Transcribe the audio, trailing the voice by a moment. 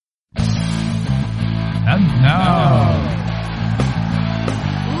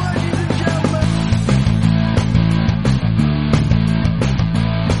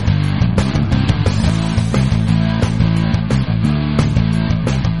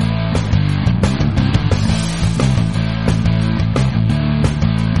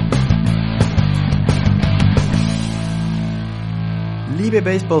Liebe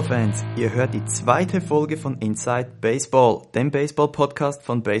Baseballfans, ihr hört die zweite Folge von Inside Baseball, dem Baseball-Podcast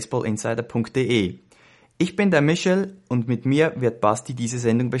von baseballinsider.de. Ich bin der Michel und mit mir wird Basti diese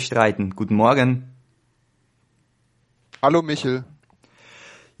Sendung bestreiten. Guten Morgen. Hallo Michel.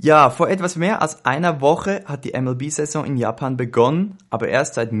 Ja, vor etwas mehr als einer Woche hat die MLB-Saison in Japan begonnen, aber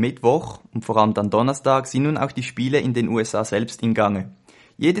erst seit Mittwoch und vor allem dann Donnerstag sind nun auch die Spiele in den USA selbst in Gange.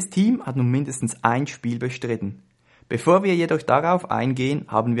 Jedes Team hat nun mindestens ein Spiel bestritten. Bevor wir jedoch darauf eingehen,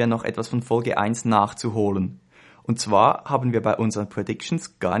 haben wir noch etwas von Folge 1 nachzuholen. Und zwar haben wir bei unseren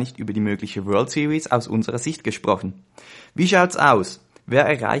Predictions gar nicht über die mögliche World Series aus unserer Sicht gesprochen. Wie schaut's aus? Wer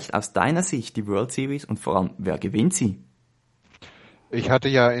erreicht aus deiner Sicht die World Series und vor allem, wer gewinnt sie? Ich hatte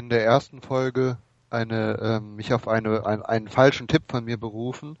ja in der ersten Folge mich auf einen falschen Tipp von mir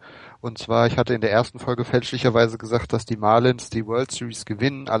berufen. Und zwar, ich hatte in der ersten Folge fälschlicherweise gesagt, dass die Marlins die World Series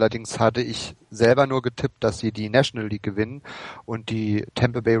gewinnen. Allerdings hatte ich selber nur getippt, dass sie die National League gewinnen und die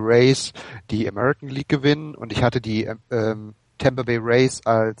Tampa Bay Rays die American League gewinnen. Und ich hatte die Tampa Bay Rays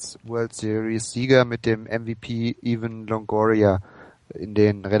als World Series Sieger mit dem MVP Evan Longoria in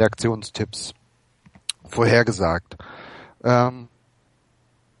den Redaktionstipps vorhergesagt.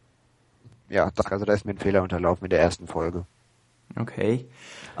 Ja, also da ist mir ein Fehler unterlaufen in der ersten Folge. Okay,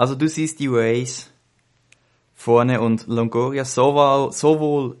 also du siehst die Rays vorne und Longoria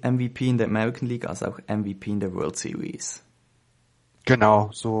sowohl MVP in der American League als auch MVP in der World Series. Genau,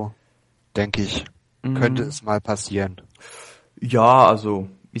 so denke ich, könnte es mal passieren. Ja, also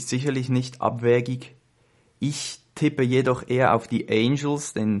ist sicherlich nicht abwegig. Ich tippe jedoch eher auf die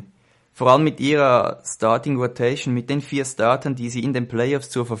Angels, denn vor allem mit ihrer Starting Rotation, mit den 4 Startern, die sie in den Playoffs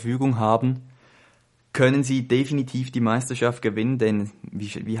zur Verfügung haben, können sie definitiv die Meisterschaft gewinnen, denn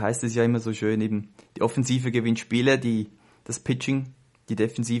wie heißt es ja immer so schön, eben die Offensive gewinnt Spiele, das Pitching, die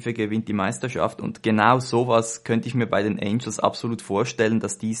Defensive gewinnt die Meisterschaft und genau sowas könnte ich mir bei den Angels absolut vorstellen,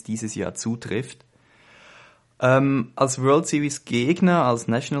 dass dieses Jahr zutrifft. Als World Series Gegner, als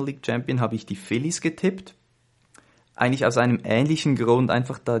National League Champion habe ich die Phillies getippt. Eigentlich aus einem ähnlichen Grund,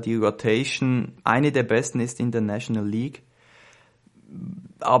 einfach da die Rotation eine der besten ist in der National League.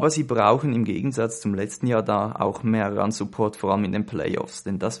 Aber sie brauchen im Gegensatz zum letzten Jahr da auch mehr Run-Support, vor allem in den Playoffs.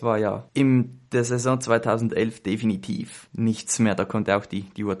 Denn das war ja in der Saison 2011 definitiv nichts mehr. Da konnte auch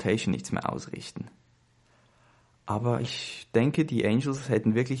die Rotation nichts mehr ausrichten. Aber ich denke, die Angels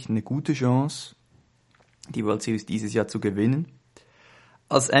hätten wirklich eine gute Chance, die World Series dieses Jahr zu gewinnen.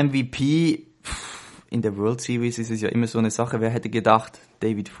 Als MVP in der World Series ist es ja immer so eine Sache, wer hätte gedacht,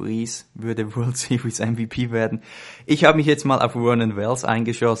 David Freese würde World Series MVP werden. Ich habe mich jetzt mal auf Vernon Wells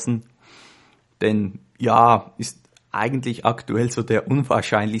eingeschossen, denn ja, ist eigentlich aktuell so der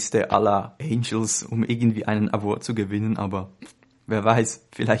unwahrscheinlichste aller Angels, um irgendwie einen Award zu gewinnen, aber wer weiß,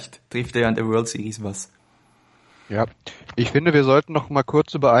 vielleicht trifft er ja in der World Series was. Ja, ich finde, wir sollten noch mal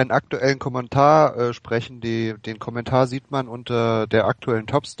kurz über einen aktuellen Kommentar sprechen. Den Kommentar sieht man unter der aktuellen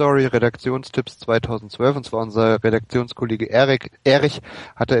Top Story, Redaktionstipps 2012, und zwar unser Redaktionskollege Erich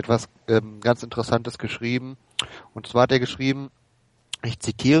hatte etwas ganz Interessantes geschrieben. Und zwar hat er geschrieben, ich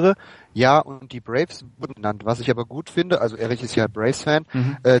zitiere, ja, und die Braves wurden genannt, was ich aber gut finde, also Erich ist ja Braves-Fan,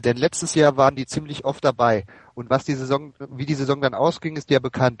 denn letztes Jahr waren die ziemlich oft dabei. Und wie die Saison dann ausging, ist ja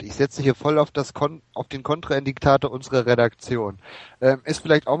bekannt. Ich setze hier voll auf den Kontraindikator unserer Redaktion. Ist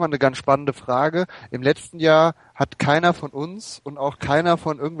vielleicht auch mal eine ganz spannende Frage. Im letzten Jahr hat keiner von uns und auch keiner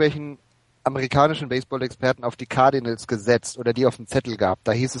von irgendwelchen amerikanischen Baseball-Experten auf die Cardinals gesetzt oder die auf dem Zettel gab.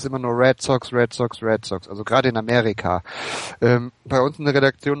 Da hieß es immer nur Red Sox, Red Sox, Red Sox, also gerade in Amerika. Bei uns in der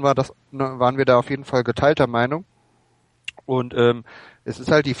Redaktion waren wir da auf jeden Fall geteilter Meinung. Und es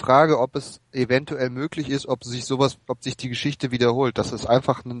ist halt die Frage, ob es eventuell möglich ist, ob sich die Geschichte wiederholt, dass es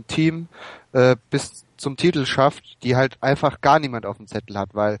einfach ein Team bis zum Titel schafft, die halt einfach gar niemand auf dem Zettel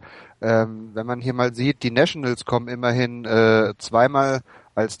hat, weil wenn man hier mal sieht, die Nationals kommen immerhin zweimal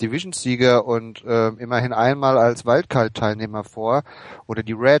als Divisionssieger und immerhin einmal als Wildcard-Teilnehmer vor. Oder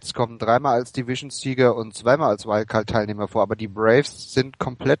die Reds kommen 3-mal als Divisionssieger und 2-mal als Wildcard-Teilnehmer vor. Aber die Braves sind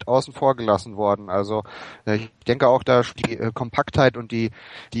komplett außen vor gelassen worden. Also ich denke auch, da die Kompaktheit und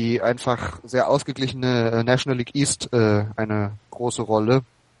die einfach sehr ausgeglichene National League East eine große Rolle.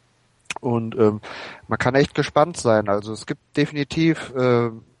 Und man kann echt gespannt sein. Also es gibt definitiv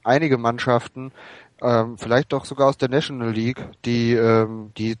einige Mannschaften, vielleicht doch sogar aus der National League, die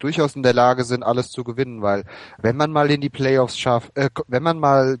durchaus in der Lage sind, alles zu gewinnen, weil wenn man mal in die Playoffs wenn man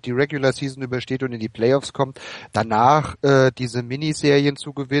mal die Regular Season übersteht und in die Playoffs kommt, danach diese Miniserien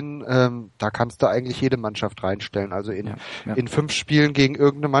zu gewinnen, da kannst du eigentlich jede Mannschaft reinstellen. Also in 5 Spielen gegen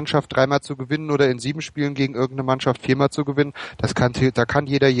irgendeine Mannschaft 3-mal zu gewinnen oder in 7 Spielen gegen irgendeine Mannschaft 4-mal zu gewinnen, da kann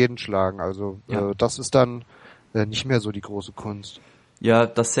jeder jeden schlagen. Also das ist dann nicht mehr so die große Kunst. Ja,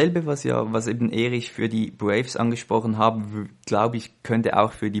 dasselbe, was eben Erich für die Braves angesprochen hat, glaube ich, könnte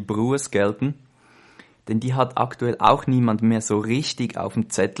auch für die Brewers gelten. Denn die hat aktuell auch niemand mehr so richtig auf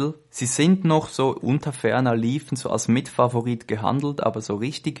dem Zettel. Sie sind noch so unter ferner Liefen, so als Mitfavorit gehandelt, aber so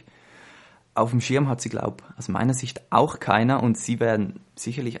richtig auf dem Schirm hat sie, glaube ich, aus meiner Sicht auch keiner. Und sie werden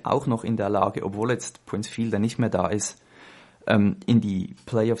sicherlich auch noch in der Lage, obwohl jetzt Prince Fielder nicht mehr da ist, in die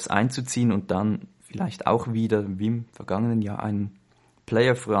Playoffs einzuziehen und dann vielleicht auch wieder, wie im vergangenen Jahr, einen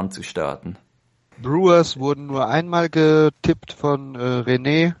Playoff-Run zu starten. Brewers wurden nur einmal getippt von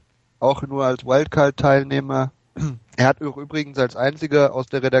René, auch nur als Wildcard-Teilnehmer. Er hat übrigens als einziger aus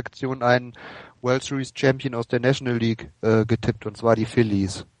der Redaktion einen World Series Champion aus der National League getippt, und zwar die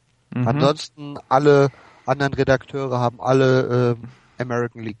Phillies. Ansonsten alle anderen Redakteure haben alle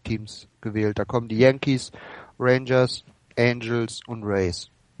American League Teams gewählt. Da kommen die Yankees, Rangers, Angels und Rays.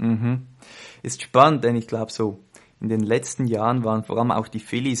 Ist spannend, denn ich glaube so, in den letzten Jahren waren vor allem auch die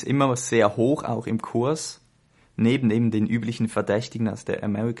Phillies immer sehr hoch, auch im Kurs, neben eben den üblichen Verdächtigen aus der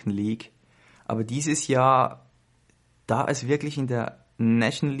American League. Aber dieses Jahr, da es wirklich in der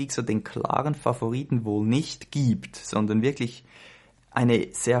National League so den klaren Favoriten wohl nicht gibt, sondern wirklich eine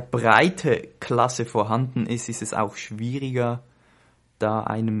sehr breite Klasse vorhanden ist, ist es auch schwieriger, da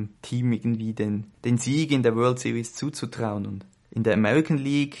einem Team irgendwie den Sieg in der World Series zuzutrauen. Und in der American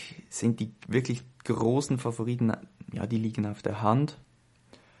League sind die wirklich großen Favoriten, ja, die liegen auf der Hand.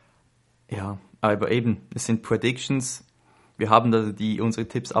 Ja, aber eben, es sind Predictions. Wir haben da unsere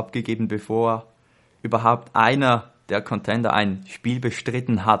Tipps abgegeben, bevor überhaupt einer der Contender ein Spiel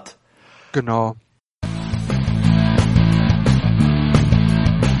bestritten hat. Genau.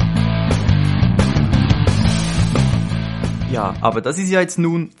 Ja, aber das ist ja jetzt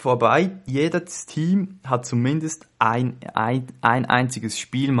nun vorbei. Jedes Team hat zumindest ein einziges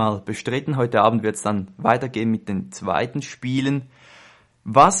Spiel mal bestritten. Heute Abend wird es dann weitergehen mit den zweiten Spielen.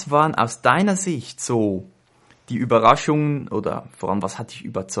 Was waren aus deiner Sicht so die Überraschungen oder vor allem was hat dich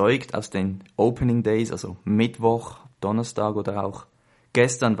überzeugt aus den Opening Days, also Mittwoch, Donnerstag oder auch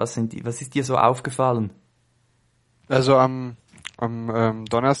gestern? Was ist dir so aufgefallen? Also am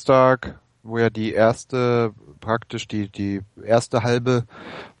Donnerstag, wo ja die erste halbe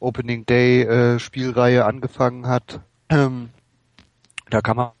Opening Day Spielreihe angefangen hat, da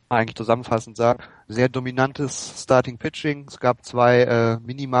kann man eigentlich zusammenfassend sagen, sehr dominantes Starting Pitching. Es gab zwei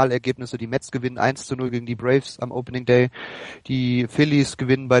Minimalergebnisse. Die Mets gewinnen 1-0 gegen die Braves am Opening Day. Die Phillies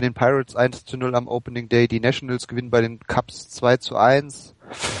gewinnen bei den Pirates 1-0 am Opening Day. Die Nationals gewinnen bei den Cubs 2-1.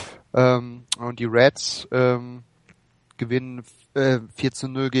 Und die Reds gewinnen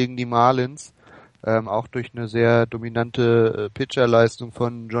 4-0 gegen die Marlins. Auch durch eine sehr dominante Pitcherleistung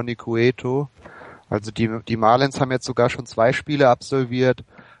von Johnny Cueto. Also die Marlins haben jetzt sogar schon 2 Spiele absolviert,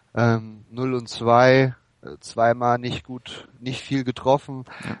 0-2, zweimal nicht viel getroffen.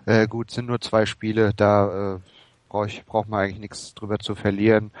 Gut, sind nur 2 Spiele, da braucht man eigentlich nichts drüber zu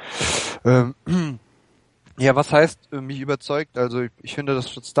verlieren. Ja, was heißt mich überzeugt? Also ich finde, das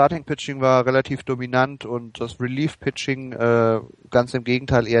Starting Pitching war relativ dominant und das Relief Pitching ganz im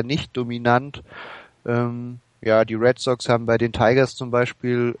Gegenteil eher nicht dominant. Ja, die Red Sox haben bei den Tigers zum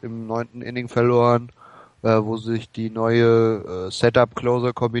Beispiel im 9. Inning verloren, wo sich die neue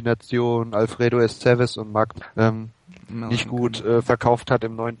Setup-Closer-Kombination Alfredo Estevez und Mark nicht gut verkauft hat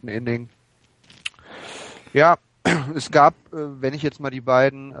im 9. Inning. Ja, es gab, wenn ich jetzt mal die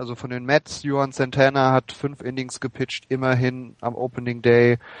beiden, also von den Mets, Johan Santana hat 5 Innings gepitcht, immerhin am Opening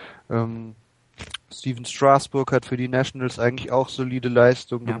Day. Steven Strasburg hat für die Nationals eigentlich auch solide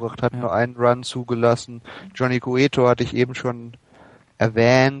Leistung gebracht, hat nur einen Run zugelassen. Johnny Cueto hatte ich eben schon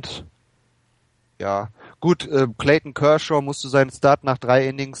erwähnt. Ja, gut, Clayton Kershaw musste seinen Start nach 3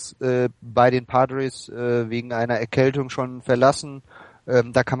 Innings bei den Padres wegen einer Erkältung schon verlassen.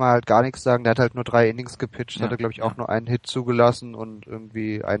 Da kann man halt gar nichts sagen. Der hat halt nur 3 Innings gepitcht, hatte glaube ich auch nur einen Hit zugelassen und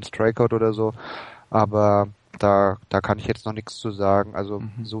irgendwie einen Strikeout oder so. Aber da kann ich jetzt noch nichts zu sagen. Also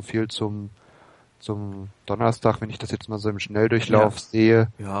so viel zum Donnerstag, wenn ich das jetzt mal so im Schnelldurchlauf sehe.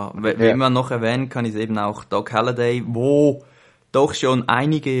 Ja, wie man noch erwähnen kann, ist eben auch Doc Halladay, wo doch schon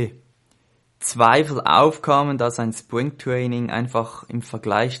einige Zweifel aufkamen, dass ein Springtraining einfach im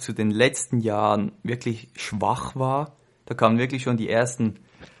Vergleich zu den letzten Jahren wirklich schwach war. Da kamen wirklich schon die ersten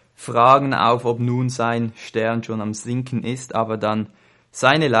Fragen auf, ob nun sein Stern schon am Sinken ist, aber dann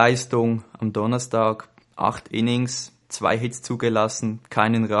seine Leistung am Donnerstag, 8 Innings, 2 Hits zugelassen,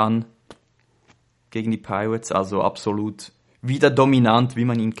 keinen Run gegen die Pirates, also absolut wieder dominant, wie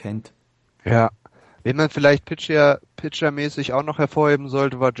man ihn kennt. Ja, wen man vielleicht pitchermäßig auch noch hervorheben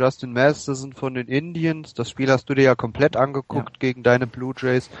sollte, war Justin Masterson von den Indians. Das Spiel hast du dir ja komplett angeguckt gegen deine Blue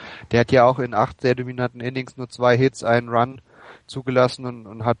Jays. Der hat ja auch in 8 sehr dominanten Innings nur 2 Hits, einen Run zugelassen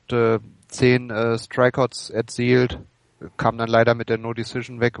und hat 10 Strikeouts erzielt, kam dann leider mit der No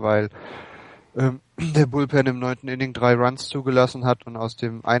Decision weg, weil der Bullpen im 9. Inning 3 Runs zugelassen hat und aus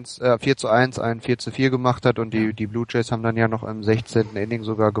dem 4:1 ein 4:4 gemacht hat und die Blue Jays haben dann ja noch im 16. Inning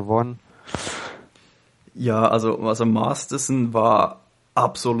sogar gewonnen. Ja, also Masterson war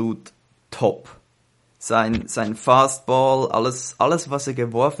absolut top. Sein Fastball, alles, was er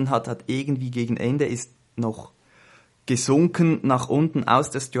geworfen hat, hat irgendwie gegen Ende ist noch gesunken nach unten aus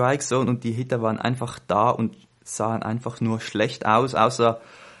der Strike Zone und die Hitter waren einfach da und sahen einfach nur schlecht aus, außer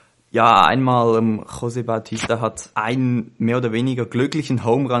ja, einmal José Bautista hat einen mehr oder weniger glücklichen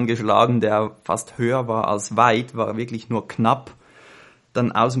Home Run geschlagen, der fast höher war als weit, war wirklich nur knapp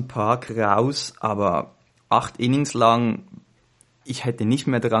dann aus dem Park raus, aber 8 Innings lang, ich hätte nicht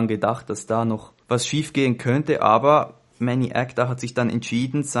mehr daran gedacht, dass da noch was schief gehen könnte, aber Manny Acta hat sich dann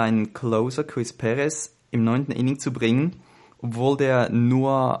entschieden, seinen Closer Chris Perez im 9. Inning zu bringen, obwohl der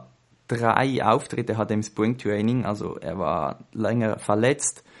nur 3 Auftritte hatte im Springtraining, also er war länger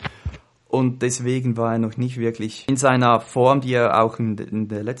verletzt und deswegen war er noch nicht wirklich in seiner Form, die er auch in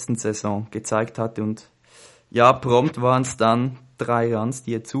der letzten Saison gezeigt hatte und ja, prompt waren es dann 3 Runs,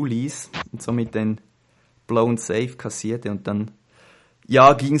 die er zuließ und somit den Blown Save kassierte und dann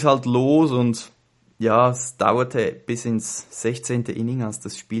ja, ging es halt los und ja, es dauerte bis ins 16. Inning, als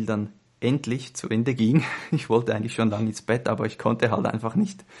das Spiel dann endlich zu Ende ging. Ich wollte eigentlich schon lange ins Bett, aber ich konnte halt einfach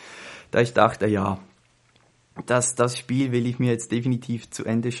nicht. Da ich dachte, ja, das Spiel will ich mir jetzt definitiv zu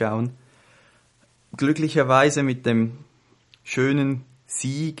Ende schauen. Glücklicherweise mit dem schönen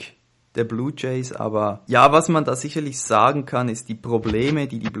Sieg der Blue Jays, aber ja, was man da sicherlich sagen kann, ist, die Probleme,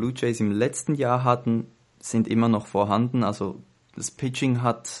 die Blue Jays im letzten Jahr hatten, sind immer noch vorhanden. Also das Pitching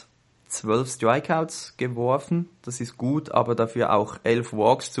hat 12 Strikeouts geworfen, das ist gut, aber dafür auch 11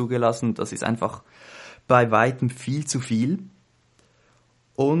 Walks zugelassen, das ist einfach bei weitem viel zu viel.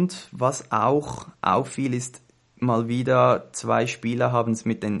 Und was auch auffiel, ist mal wieder, 2 Spieler haben es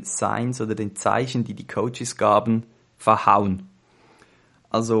mit den Signs oder den Zeichen, die Coaches gaben, verhauen.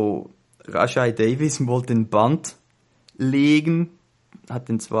 Also Rajai Davis wollte den Bunt legen, hat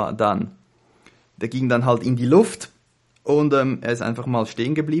den zwar dann, der ging dann halt in die Luft und er ist einfach mal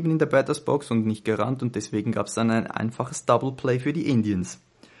stehen geblieben in der Batters Box und nicht gerannt und deswegen gab es dann ein einfaches Double Play für die Indians.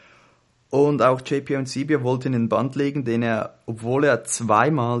 Und auch JP Ancibia wollte einen Bunt legen, den er, obwohl er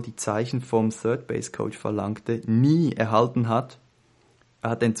 2-mal die Zeichen vom Third Base Coach verlangte, nie erhalten hat.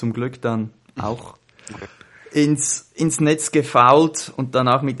 Er hat den zum Glück dann auch ins Netz gefoult und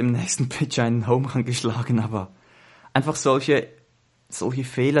danach mit dem nächsten Pitch einen Home Run geschlagen, aber einfach solche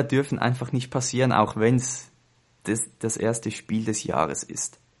Fehler dürfen einfach nicht passieren, auch wenn es das erste Spiel des Jahres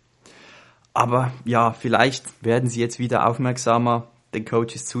ist. Aber ja, vielleicht werden sie jetzt wieder aufmerksamer, den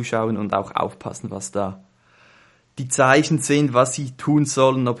Coaches zuschauen und auch aufpassen, was da die Zeichen sind, was sie tun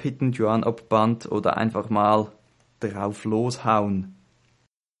sollen, ob Hit and Run, ob Bunt oder einfach mal drauf loshauen.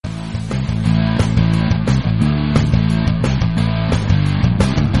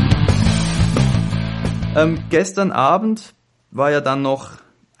 Gestern Abend war ja dann noch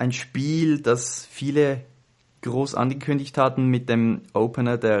ein Spiel, das viele groß angekündigt hatten mit dem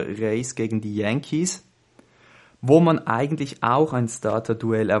Opener der Rays gegen die Yankees, wo man eigentlich auch ein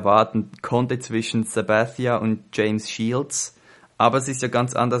Starter-Duell erwarten konnte zwischen Sabathia und James Shields, aber es ist ja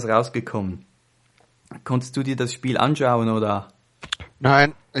ganz anders rausgekommen. Konntest du dir das Spiel anschauen, oder?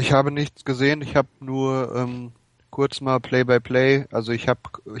 Nein, ich habe nichts gesehen, ich habe nur kurz mal Play-by-Play, also ich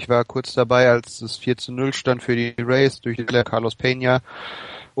war kurz dabei, als es 4:0 stand für die Rays durch Carlos Peña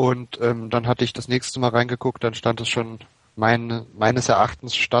und dann hatte ich das nächste Mal reingeguckt, dann stand es schon, meines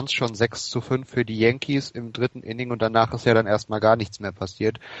Erachtens stand es schon 6:5 für die Yankees im 3. Inning und danach ist ja dann erstmal gar nichts mehr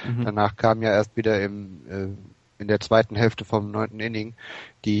passiert. Mhm. Danach kam ja erst wieder in der zweiten Hälfte vom 9. Inning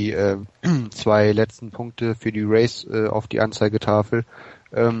die 2 letzten Punkte für die Rays auf die Anzeigetafel.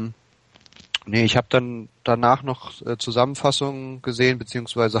 Ich habe dann danach noch Zusammenfassungen gesehen,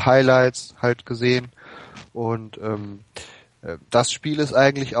 beziehungsweise Highlights halt gesehen und das Spiel ist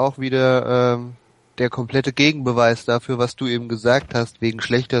eigentlich auch wieder der komplette Gegenbeweis dafür, was du eben gesagt hast, wegen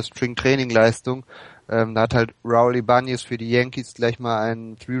schlechter Spring-Training-Leistung. Da hat halt Raul Ibanez für die Yankees gleich mal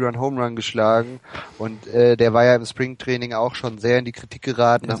einen 3-Run-Home-Run geschlagen und der war ja im Spring-Training auch schon sehr in die Kritik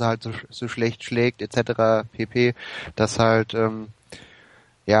geraten, dass er halt so schlecht schlägt etc. pp. Dass halt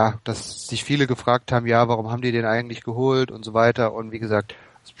dass sich viele gefragt haben, ja, warum haben die den eigentlich geholt und so weiter und wie gesagt,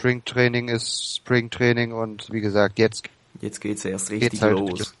 Spring-Training ist Spring-Training und wie gesagt, jetzt geht's erst richtig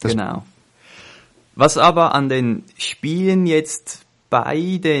los. Genau. Was aber an den Spielen jetzt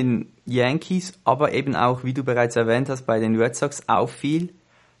bei den Yankees, aber eben auch, wie du bereits erwähnt hast, bei den Red Sox auffiel,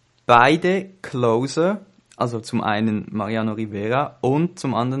 beide Closer Also zum einen Mariano Rivera und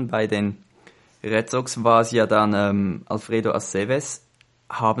zum anderen bei den Red Sox war es ja dann Alfredo Aceves,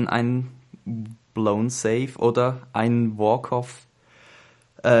 haben einen Blown Save oder einen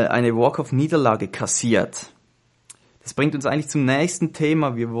eine Walk-off-Niederlage kassiert. Das bringt uns eigentlich zum nächsten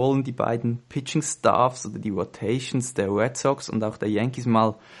Thema. Wir wollen die beiden Pitching Staffs oder die Rotations der Red Sox und auch der Yankees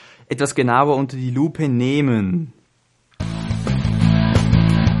mal etwas genauer unter die Lupe nehmen.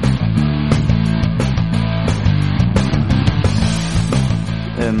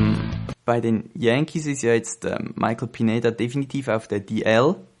 Bei den Yankees ist ja jetzt Michael Pineda definitiv auf der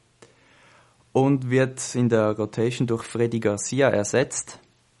DL und wird in der Rotation durch Freddy Garcia ersetzt.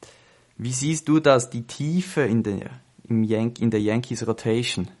 Wie siehst du das, die Tiefe in der Yankees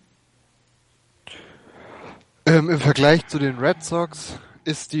Rotation? Im Vergleich zu den Red Sox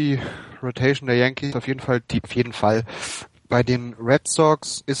ist die Rotation der Yankees auf jeden Fall tief. Auf jeden Fall. Bei den Red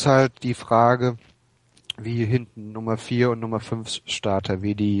Sox ist halt die Frage, wie hinten Nummer 4 und Nummer 5 Starter,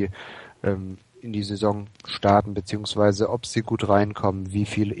 wie die in die Saison starten, beziehungsweise ob sie gut reinkommen, wie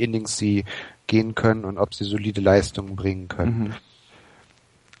viele Innings sie gehen können und ob sie solide Leistungen bringen können. Mhm.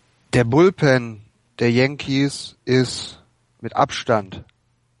 Der Bullpen der Yankees ist mit Abstand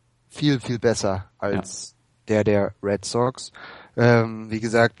viel, viel besser als der Red Sox. Wie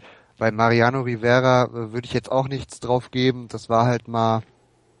gesagt, bei Mariano Rivera würde ich jetzt auch nichts drauf geben. Das war halt mal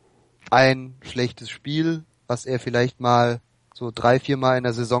ein schlechtes Spiel, was er vielleicht mal so 3-4 Mal in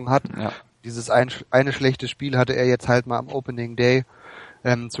der Saison hat. Ja. Dieses eine schlechte Spiel hatte er jetzt halt mal am Opening Day.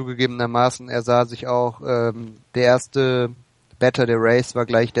 Zugegebenermaßen, er sah sich auch, der erste Batter der Race war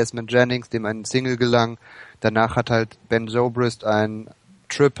gleich Desmond Jennings, dem ein Single gelang. Danach hat halt Ben Zobrist ein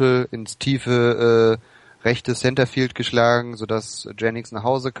Triple ins tiefe rechte Centerfield geschlagen, sodass Jennings nach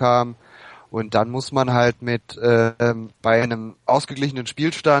Hause kam. Und dann muss man halt bei einem ausgeglichenen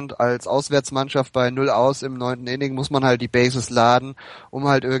Spielstand als Auswärtsmannschaft bei 0 aus im 9. Inning muss man halt die Bases laden, um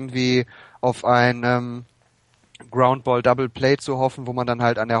halt irgendwie auf ein Groundball Double Play zu hoffen, wo man dann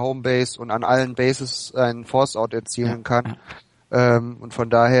halt an der Homebase und an allen Bases einen Force Out erzielen kann. Und von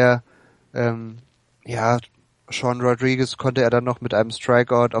daher, Sean Rodriguez konnte er dann noch mit einem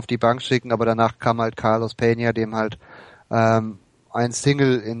Strikeout auf die Bank schicken, aber danach kam halt Carlos Peña, dem halt ein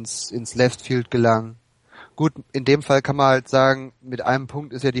Single ins Left Field gelang. Gut, in dem Fall kann man halt sagen, mit einem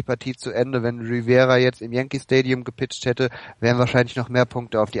Punkt ist ja die Partie zu Ende. Wenn Rivera jetzt im Yankee Stadium gepitcht hätte, wären wahrscheinlich noch mehr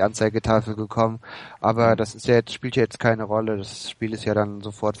Punkte auf die Anzeigetafel gekommen. Aber das ist ja jetzt, spielt ja jetzt keine Rolle. Das Spiel ist ja dann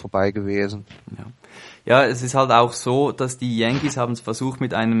sofort vorbei gewesen. Ja, es ist halt auch so, dass die Yankees haben es versucht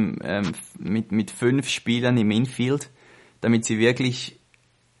mit mit 5 Spielern im Infield, damit sie wirklich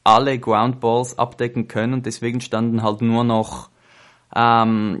alle Groundballs abdecken können. Und deswegen standen halt nur noch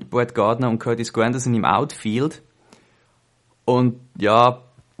Brett Gardner und Curtis Granderson im Outfield. Und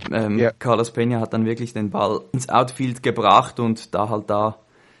Carlos Peña hat dann wirklich den Ball ins Outfield gebracht und da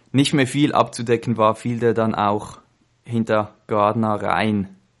nicht mehr viel abzudecken war, fiel der dann auch hinter Gardner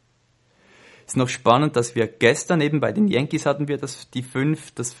rein. Ist noch spannend, dass wir gestern eben bei den Yankees hatten wir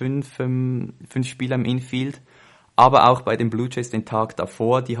fünf Spieler im Infield, aber auch bei den Blue Jays den Tag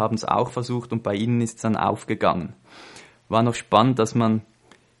davor, die haben es auch versucht und bei ihnen ist es dann aufgegangen. War noch spannend, dass man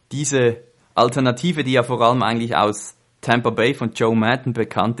diese Alternative, die ja vor allem eigentlich aus Tampa Bay von Joe Maddon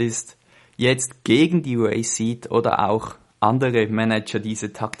bekannt ist, jetzt gegen die Rays sieht oder auch andere Manager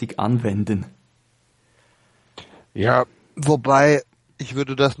diese Taktik anwenden. Ja, wobei ich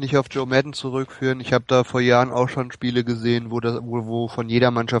würde das nicht auf Joe Maddon zurückführen. Ich habe da vor Jahren auch schon Spiele gesehen, wo von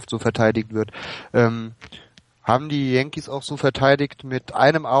jeder Mannschaft so verteidigt wird. Haben die Yankees auch so verteidigt mit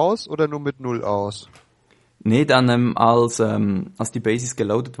einem Aus oder nur mit 0 aus? Nee, dann als die Bases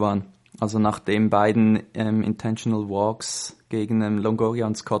geloadet waren. Also nach den beiden Intentional Walks gegen Longoria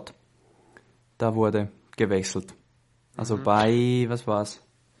und Scott. Da wurde gewechselt. Also bei, was war's?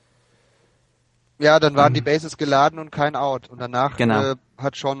 Ja, dann waren die Bases geladen und kein Out. Und danach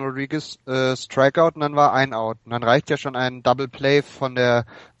hat Sean Rodriguez Strikeout und dann war ein Out. Und dann reicht ja schon ein Double Play von der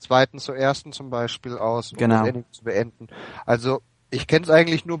 2. zur 1. zum Beispiel aus, um das Inning zu beenden. Also ich kenne es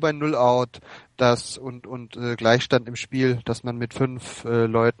eigentlich nur bei 0 Out, und Gleichstand im Spiel, dass man mit 5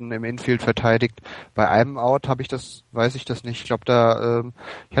 Leuten im Infield verteidigt. Bei einem Out weiß ich das nicht. Ich glaube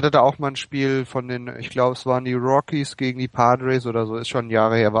ich hatte da auch mal ein Spiel ich glaube es waren die Rockies gegen die Padres oder so, ist schon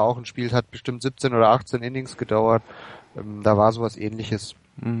Jahre her, war auch ein Spiel, hat bestimmt 17 oder 18 Innings gedauert. Da war sowas Ähnliches.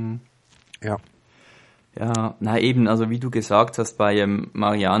 Mhm. Ja. Ja, eben, also wie du gesagt hast, bei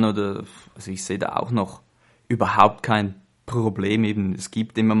Mariano, also ich sehe da auch noch überhaupt kein Problem eben. Es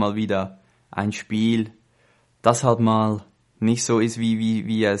gibt immer mal wieder ein Spiel, das halt mal nicht so ist,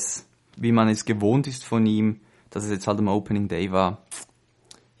 wie man es gewohnt ist von ihm, dass es jetzt halt am Opening Day war.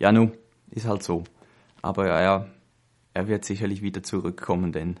 Ja, ist halt so. Aber ja, er wird sicherlich wieder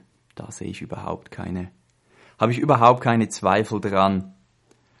zurückkommen, denn da habe ich überhaupt keine Zweifel dran.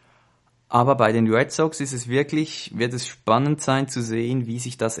 Aber bei den Red Sox wird es spannend sein zu sehen, wie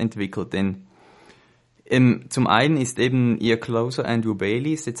sich das entwickelt, denn zum einen ist eben ihr Closer Andrew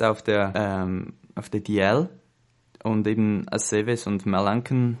Bailey ist jetzt auf der DL und eben Aceves und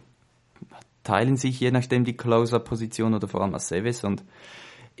Melanson teilen sich je nachdem die Closer-Position oder vor allem Aceves und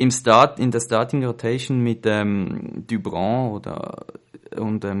in der Starting Rotation mit Dubron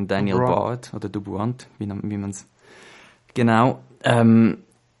und Daniel Bard oder Dubrant, wie man es genau,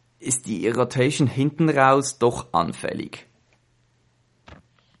 ist die Rotation hinten raus doch anfällig.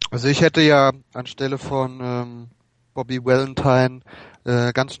 Also ich hätte ja anstelle von Bobby Valentine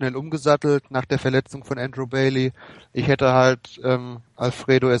ganz schnell umgesattelt nach der Verletzung von Andrew Bailey. Ich hätte halt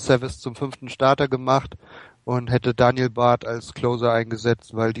Alfredo Aceves zum 5. Starter gemacht und hätte Daniel Bard als Closer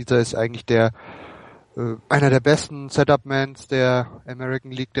eingesetzt, weil dieser ist eigentlich einer der besten Setup-Mans der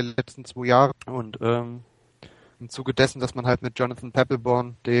American League der letzten 2 Jahre und im Zuge dessen, dass man halt mit Jonathan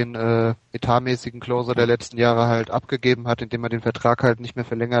Papelbon den etatmäßigen Closer der letzten Jahre halt abgegeben hat, indem er den Vertrag halt nicht mehr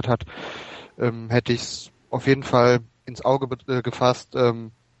verlängert hat, hätte ich es auf jeden Fall ins Auge gefasst,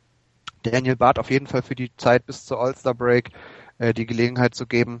 Daniel Bard auf jeden Fall für die Zeit bis zur All-Star-Break die Gelegenheit zu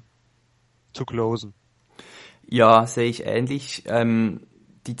geben, zu closen. Ja, sehe ich ähnlich.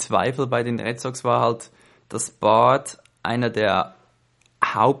 Die Zweifel bei den Red Sox war halt, dass Bard einer der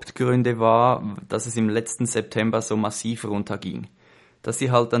Hauptgründe war, dass es im letzten September so massiv runterging. Dass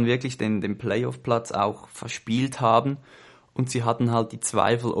sie halt dann wirklich den Playoff-Platz auch verspielt haben und sie hatten halt die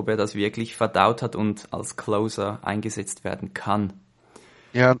Zweifel, ob er das wirklich verdaut hat und als Closer eingesetzt werden kann.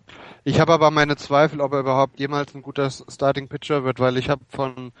 Ja, ich habe aber meine Zweifel, ob er überhaupt jemals ein guter Starting-Pitcher wird, weil ich habe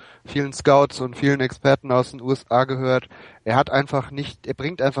von vielen Scouts und vielen Experten aus den USA gehört, er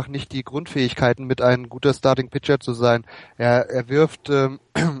bringt einfach nicht die Grundfähigkeiten mit, ein guter Starting-Pitcher zu sein. Er wirft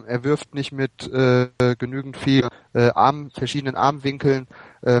nicht mit genügend viel verschiedenen Armwinkeln.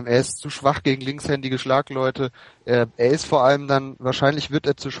 Er ist zu schwach gegen linkshändige Schlagleute. Er ist vor allem dann, wahrscheinlich wird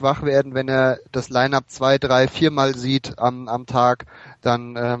er zu schwach werden, wenn er das Line-Up 2, 3, 4 Mal sieht am Tag.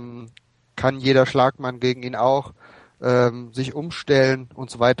 Dann kann jeder Schlagmann gegen ihn auch sich umstellen und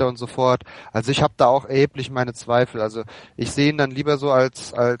so weiter und so fort. Also ich habe da auch erheblich meine Zweifel. Also ich sehe ihn dann lieber so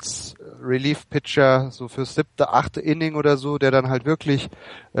als Relief-Pitcher, so fürs 7., 8. Inning oder so, der dann halt wirklich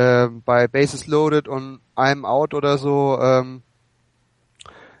bei Bases loaded und einem Out oder so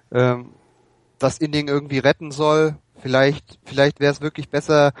das Inning irgendwie retten soll. Vielleicht wäre es wirklich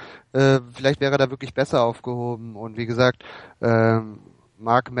besser, vielleicht wäre er da wirklich besser aufgehoben. Und wie gesagt,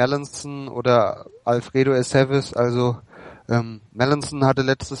 Mark Melanson oder Alfredo Aceves, also Melanson hatte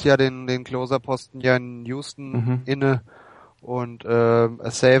letztes Jahr den Closer-Posten ja in Houston inne und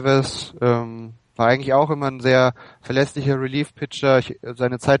Aceves war eigentlich auch immer ein sehr verlässlicher Relief-Pitcher.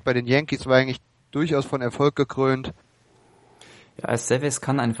 Seine Zeit bei den Yankees war eigentlich durchaus von Erfolg gekrönt. Ja, Aceves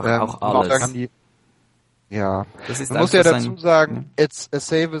kann einfach auch alles. Ja, das ist man muss ja dazu sagen,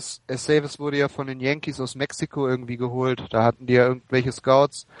 Aceves wurde ja von den Yankees aus Mexiko irgendwie geholt. Da hatten die ja irgendwelche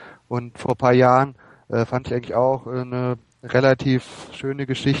Scouts und vor ein paar Jahren fand ich eigentlich auch eine relativ schöne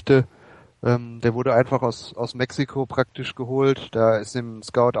Geschichte. Der wurde einfach aus Mexiko praktisch geholt. Da ist dem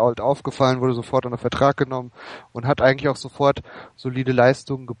Scout halt aufgefallen, wurde sofort unter Vertrag genommen und hat eigentlich auch sofort solide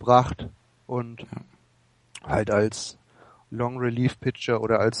Leistungen gebracht und halt als Long Relief Pitcher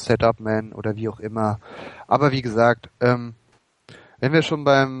oder als Setup Man oder wie auch immer. Aber wie gesagt, wenn wir schon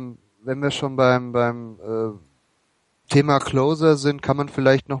beim Thema Closer sind, kann man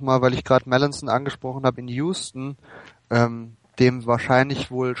vielleicht nochmal, weil ich gerade Melanson angesprochen habe, in Houston, dem wahrscheinlich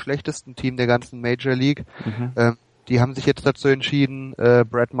wohl schlechtesten Team der ganzen Major League, die haben sich jetzt dazu entschieden,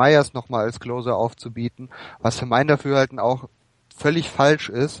 Brad Myers nochmal als Closer aufzubieten, was für mein Dafürhalten auch völlig falsch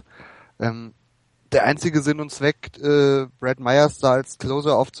ist. Der einzige Sinn und Zweck, Brad Myers da als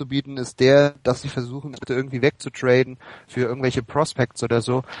Closer aufzubieten, ist dass sie versuchen, irgendwie wegzutraden für irgendwelche Prospects oder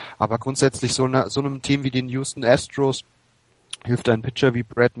so. Aber grundsätzlich so einem Team wie den Houston Astros hilft ein Pitcher wie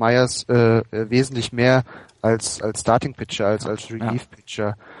Brad Myers wesentlich mehr als Starting Pitcher, als Relief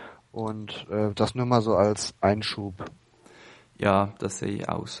Pitcher. Und das nur mal so als Einschub. Ja, das sehe ich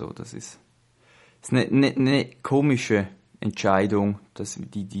auch so. Das ist eine komische Entscheidung, dass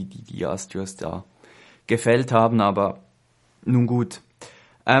die Astros da gefällt haben, aber nun gut.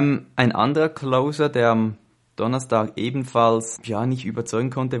 Ein anderer Closer, der am Donnerstag ebenfalls nicht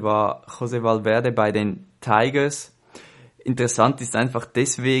überzeugen konnte, war José Valverde bei den Tigers. Interessant ist einfach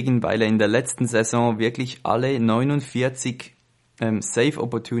deswegen, weil er in der letzten Saison wirklich alle 49 Save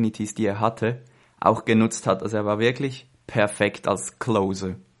Opportunities, die er hatte, auch genutzt hat. Also er war wirklich perfekt als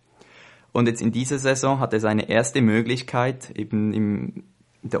Closer. Und jetzt in dieser Saison hat er seine erste Möglichkeit, eben in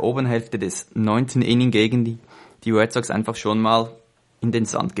der oberen Hälfte des 9. Inning gegen die Red Sox einfach schon mal in den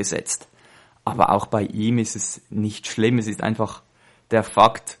Sand gesetzt. Aber auch bei ihm ist es nicht schlimm, es ist einfach der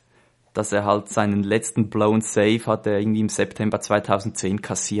Fakt, dass er halt seinen letzten blown Save hat er irgendwie im September 2010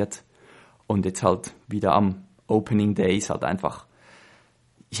 kassiert und jetzt halt wieder am Opening Day ist halt einfach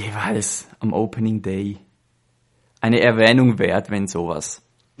jeweils am Opening Day eine Erwähnung wert, wenn sowas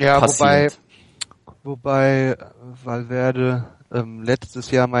passiert. Wobei Valverde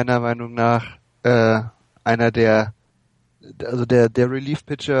letztes Jahr meiner Meinung nach einer der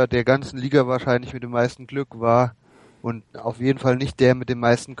Relief-Pitcher der ganzen Liga wahrscheinlich mit dem meisten Glück war und auf jeden Fall nicht der mit dem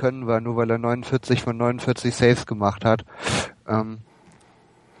meisten Können war, nur weil er 49 von 49 Saves gemacht hat.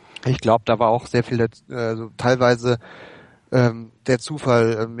 Ich glaube, da war auch sehr viel, teilweise der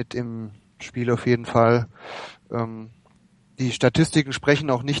Zufall mit im Spiel auf jeden Fall. Die Statistiken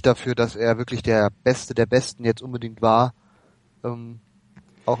sprechen auch nicht dafür, dass er wirklich der Beste der Besten jetzt unbedingt war.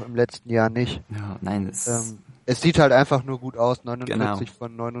 Auch im letzten Jahr nicht. Ja, nein, es sieht halt einfach nur gut aus, 49 genau.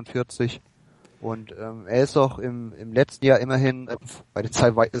 von 49. Und er ist auch im letzten Jahr immerhin bei den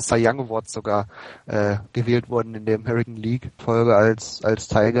Cy Young Awards sogar gewählt worden in der American League Folge als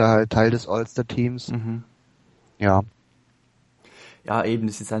Tiger halt Teil des All-Star-Teams. Mhm. Ja. Ja, eben,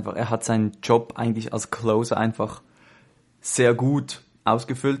 es ist einfach, er hat seinen Job eigentlich als Closer einfach sehr gut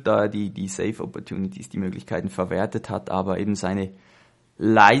ausgefüllt, da er die Save Opportunities, die Möglichkeiten verwertet hat, aber eben seine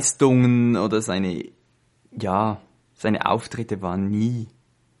Leistungen oder seine Auftritte waren nie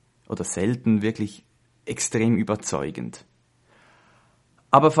oder selten wirklich extrem überzeugend.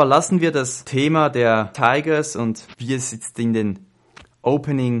 Aber verlassen wir das Thema der Tigers und wie es jetzt in den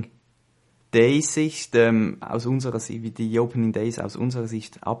Opening Days aus unserer Sicht, wie die Opening Days aus unserer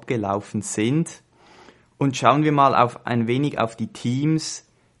Sicht abgelaufen sind und schauen wir mal ein wenig auf die Teams,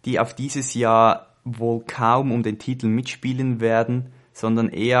 die auf dieses Jahr wohl kaum um den Titel mitspielen werden, sondern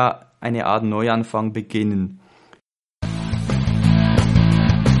eher eine Art Neuanfang beginnen.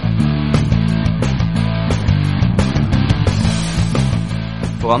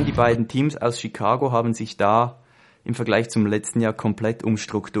 Vor allem die beiden Teams aus Chicago haben sich da im Vergleich zum letzten Jahr komplett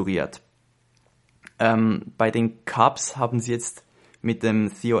umstrukturiert. Bei den Cubs haben sie jetzt mit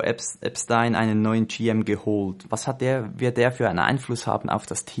dem Theo Epstein einen neuen GM geholt. Was wird der für einen Einfluss haben auf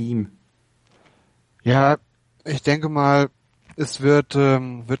das Team? Ja, ich denke mal, es wird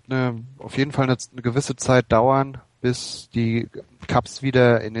auf jeden Fall eine gewisse Zeit dauern, bis die Cubs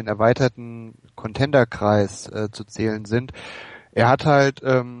wieder in den erweiterten Contender-Kreis zu zählen sind. Er hat halt,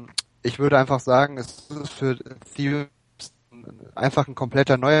 ich würde einfach sagen, es ist für Theo einfach ein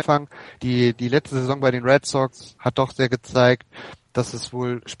kompletter Neuanfang. Die letzte Saison bei den Red Sox hat doch sehr gezeigt, dass es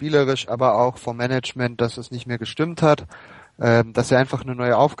wohl spielerisch, aber auch vom Management, dass es nicht mehr gestimmt hat, dass er einfach eine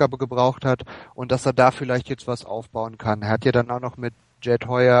neue Aufgabe gebraucht hat und dass er da vielleicht jetzt was aufbauen kann. Er hat ja dann auch noch mit Jed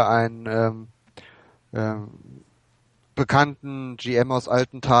Hoyer einen bekannten GM aus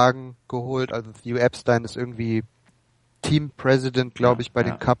alten Tagen geholt. Also Theo Epstein ist irgendwie Team President, glaube ich, bei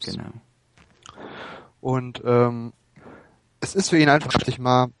den Cubs. Genau. Und es ist für ihn einfach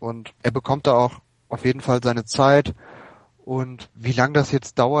mal und er bekommt da auch auf jeden Fall seine Zeit. Und wie lange das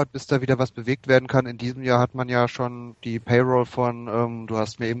jetzt dauert, bis da wieder was bewegt werden kann, in diesem Jahr hat man ja schon die Payroll von, du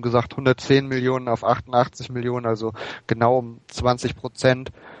hast mir eben gesagt, 110 Millionen auf 88 Millionen, also genau um 20%,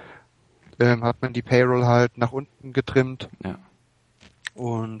 hat man die Payroll halt nach unten getrimmt. Ja.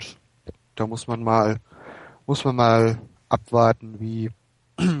 Und da muss man mal abwarten, wie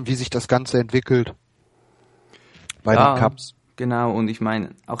sich das Ganze entwickelt bei den Cubs. Genau, und ich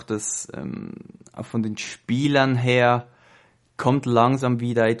meine, auch auch von den Spielern her kommt langsam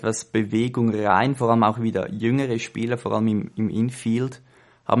wieder etwas Bewegung rein, vor allem auch wieder jüngere Spieler, vor allem im Infield,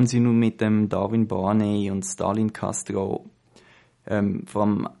 haben sie nun mit dem Darwin Barney und Stalin Castro, vor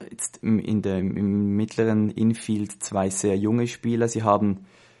allem jetzt im mittleren Infield 2 sehr junge Spieler. Sie haben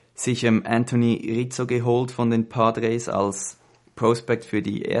sich Anthony Rizzo geholt von den Padres als Prospect für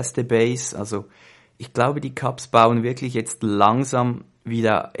die erste Base. Also ich glaube, die Cubs bauen wirklich jetzt langsam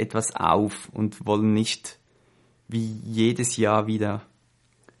wieder etwas auf und wollen nicht wie jedes Jahr wieder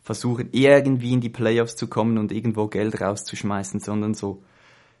versuchen, irgendwie in die Playoffs zu kommen und irgendwo Geld rauszuschmeißen, sondern so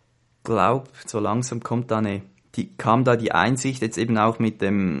langsam kam da die Einsicht, jetzt eben auch mit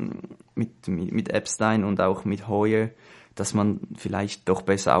Epstein und auch mit Hoyer, dass man vielleicht doch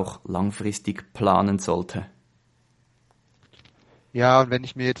besser auch langfristig planen sollte. Ja, und wenn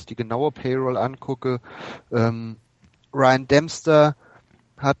ich mir jetzt die genaue Payroll angucke, Ryan Dempster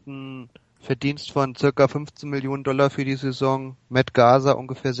hat einen Verdienst von circa $15 Millionen für die Saison, Matt Garza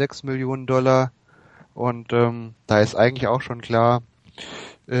ungefähr $6 Millionen und da ist eigentlich auch schon klar,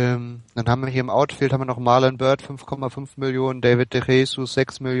 Dann haben wir hier im Outfield noch Marlon Byrd 5,5 Millionen, David De Jesus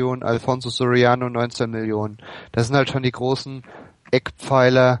 6 Millionen, Alfonso Soriano 19 Millionen. Das sind halt schon die großen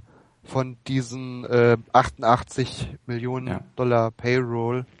Eckpfeiler von diesen 88 Millionen Dollar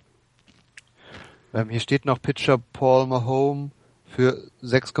Payroll. Hier steht noch Pitcher Paul Mahomes für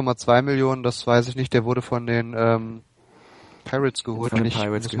 6,2 Millionen, das weiß ich nicht, der wurde von den Pirates geholt,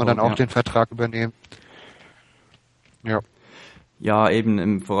 muss man dann auch den Vertrag übernehmen. Ja. Ja,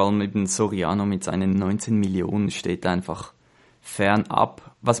 eben, vor allem eben Soriano mit seinen 19 Millionen steht einfach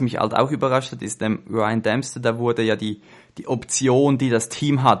fernab. Was mich halt auch überrascht hat, ist Ryan Dempster, da wurde ja die Option, die das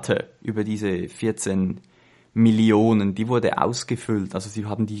Team hatte, über diese 14 Millionen, die wurde ausgefüllt. Also sie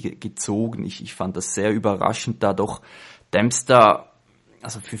haben die gezogen. Ich fand das sehr überraschend, da doch Dempster,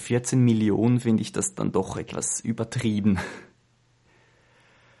 also für 14 Millionen finde ich das dann doch etwas übertrieben.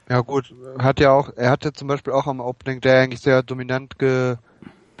 Ja gut, er hatte zum Beispiel auch am Opening Day eigentlich sehr dominant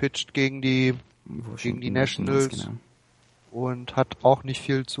gepitcht gegen die Nationals, genau. Und hat auch nicht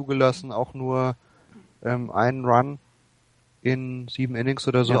viel zugelassen, auch nur einen Run in 7 Innings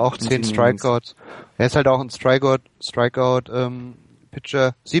oder so, auch 10 Strikeouts. Er ist halt auch ein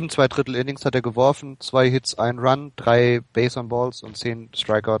Strikeout-Pitcher. 7 2/3 Innings hat er geworfen, 2 Hits, 1 Run, 3 Base on Balls und 10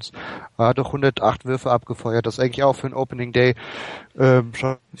 Strikeouts. Er hat doch 108 Würfe abgefeuert. Das ist eigentlich auch für ein Opening Day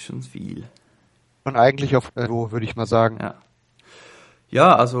schon viel. Und eigentlich auf Niveau, würde ich mal sagen.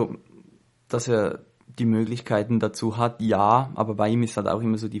 Ja, also, dass er die Möglichkeiten dazu hat, ja, aber bei ihm ist halt auch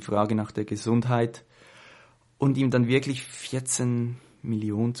immer so die Frage nach der Gesundheit. Und ihm dann wirklich 14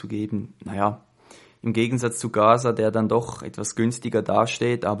 Millionen zu geben, naja, im Gegensatz zu Garza, der dann doch etwas günstiger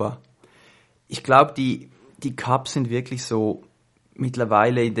dasteht, aber ich glaube, die Cubs sind wirklich so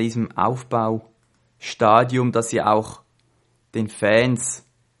mittlerweile in diesem Aufbaustadium, dass sie auch den Fans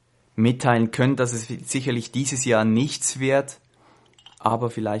mitteilen können, dass es sicherlich dieses Jahr nichts wird,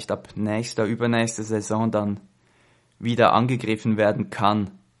 aber vielleicht ab übernächster Saison dann wieder angegriffen werden kann.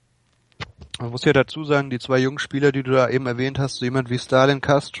 Man muss ja dazu sagen, die 2 jungen Spieler, die du da eben erwähnt hast, so jemand wie Starlin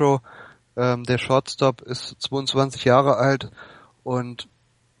Castro, der Shortstop ist 22 Jahre alt und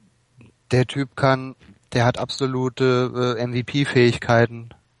der Typ der hat absolute MVP-Fähigkeiten.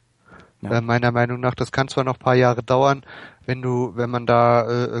 Ja. Meiner Meinung nach, das kann zwar noch ein paar Jahre dauern, wenn man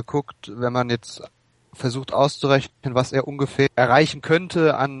da guckt, wenn man jetzt versucht auszurechnen, was er ungefähr erreichen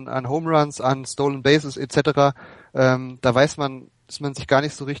könnte an Home Runs, an Stolen Bases etc., da ist man sich gar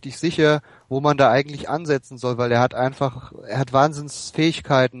nicht so richtig sicher, wo man da eigentlich ansetzen soll, weil er hat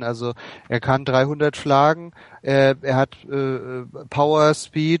Wahnsinnsfähigkeiten, also er kann 300 schlagen, er hat Power,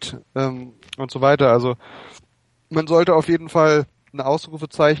 Speed und so weiter, also man sollte auf jeden Fall ein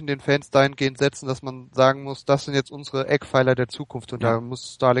Ausrufezeichen den Fans dahingehend setzen, dass man sagen muss, das sind jetzt unsere Eckpfeiler der Zukunft und da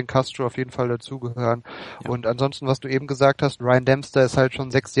muss Starlin Castro auf jeden Fall dazugehören. Ja. Und ansonsten, was du eben gesagt hast, Ryan Dempster ist halt schon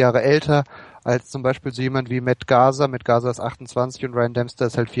 6 Jahre älter als zum Beispiel so jemand wie Matt Garza. Matt Garza ist 28 und Ryan Dempster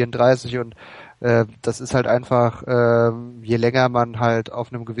ist halt 34 und das ist halt einfach, je länger man halt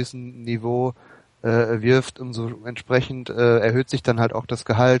auf einem gewissen Niveau wirft, umso entsprechend erhöht sich dann halt auch das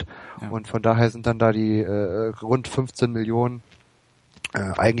Gehalt und von daher sind dann da die rund 15 Millionen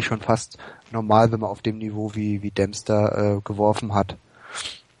eigentlich schon fast normal, wenn man auf dem Niveau wie Dempster geworfen hat.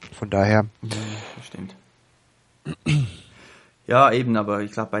 Von daher. Ja, das stimmt. Ja, eben, aber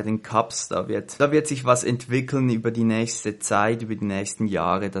ich glaube bei den Cubs, da wird sich was entwickeln über die nächste Zeit, über die nächsten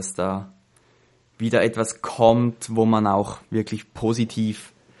Jahre, dass da wieder etwas kommt, wo man auch wirklich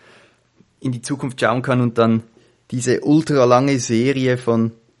positiv in die Zukunft schauen kann und dann diese ultra lange Serie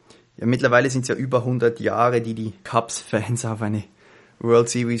von, ja mittlerweile sind es ja über 100 Jahre, die Cubs-Fans auf eine World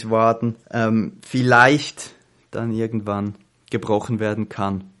Series warten, vielleicht dann irgendwann gebrochen werden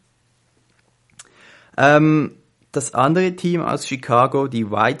kann. Das andere Team aus Chicago,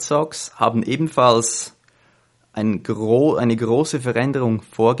 die White Sox, haben ebenfalls eine große Veränderung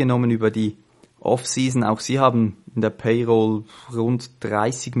vorgenommen über die Offseason. Auch sie haben in der Payroll rund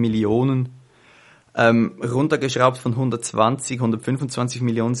 30 Millionen runtergeschraubt von 125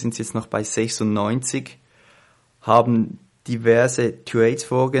 Millionen sind sie jetzt noch bei 96, haben diverse Trades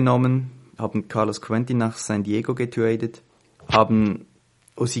vorgenommen, haben Carlos Quentin nach San Diego getradet, haben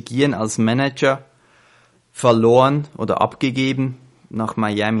Osigien als Manager verloren oder abgegeben nach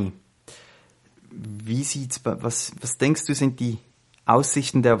Miami. Was denkst du, sind die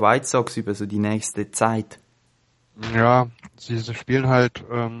Aussichten der White Sox über so die nächste Zeit? Ja, sie spielen halt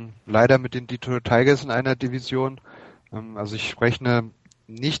leider mit den Detroit Tigers in einer Division. Also ich rechne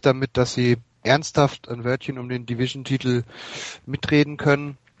nicht damit, dass sie ernsthaft ein Wörtchen um den Division-Titel mitreden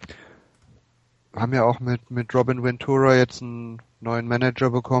können. Haben ja auch mit Robin Ventura jetzt einen neuen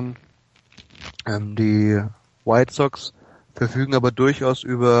Manager bekommen. Die White Sox verfügen aber durchaus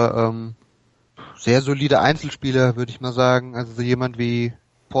über sehr solide Einzelspieler, würde ich mal sagen. Also so jemand wie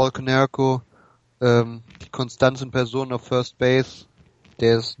Paul Konerko, die Konstanz in Person auf First Base.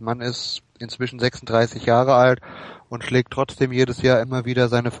 Mann ist inzwischen 36 Jahre alt und schlägt trotzdem jedes Jahr immer wieder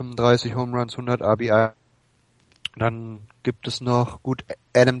seine 35 Home Runs, 100 RBI. Dann gibt es noch, gut,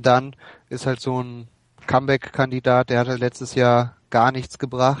 Adam Dunn ist halt so ein Comeback-Kandidat, der hat halt letztes Jahr gar nichts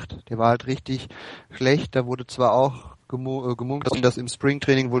gebracht. Der war halt richtig schlecht. Da wurde zwar auch gemunkt, dass man das im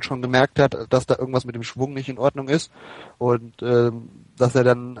Springtraining wohl schon gemerkt hat, dass da irgendwas mit dem Schwung nicht in Ordnung ist. Und dass er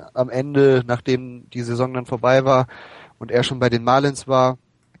dann am Ende, nachdem die Saison dann vorbei war und er schon bei den Marlins war,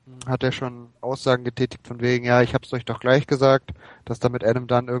 hat er schon Aussagen getätigt von wegen, ja, ich hab's euch doch gleich gesagt, dass da mit Adam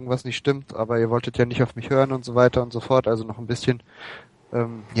Dunn irgendwas nicht stimmt, aber ihr wolltet ja nicht auf mich hören und so weiter und so fort. Also noch ein bisschen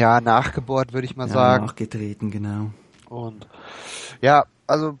nachgebohrt, würde ich mal sagen. Nachgetreten, genau. Und ja,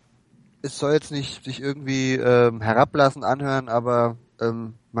 also es soll jetzt nicht sich irgendwie herablassen anhören, aber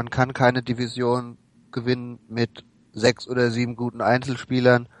man kann keine Division gewinnen mit 6 oder 7 guten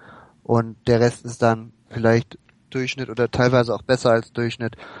Einzelspielern und der Rest ist dann vielleicht Durchschnitt oder teilweise auch besser als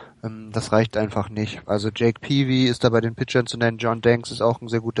Durchschnitt. Das reicht einfach nicht. Also Jake Peavy ist da bei den Pitchern zu nennen, John Danks ist auch ein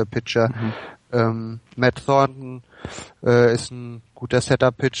sehr guter Pitcher, Matt Thornton ist ein guter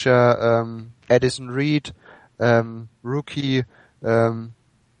Setup-Pitcher, Addison Reed, Rookie,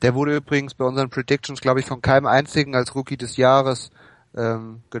 der wurde übrigens bei unseren Predictions, glaube ich, von keinem einzigen als Rookie des Jahres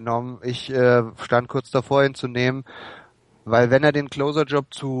genommen. Ich stand kurz davor, ihn zu nehmen, weil wenn er den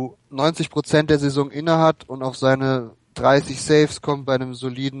Closer-Job zu 90% der Saison innehat und auf seine 30 Saves kommt bei einem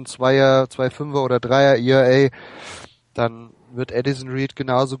soliden 2er, 2,5er oder 3er ERA, dann wird Addison Reed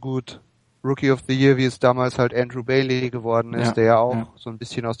genauso gut Rookie of the Year, wie es damals halt Andrew Bailey geworden ist, der ja auch so ein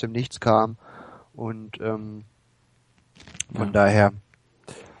bisschen aus dem Nichts kam. Und von daher,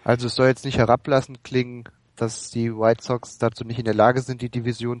 also es soll jetzt nicht herablassend klingen, dass die White Sox dazu nicht in der Lage sind, die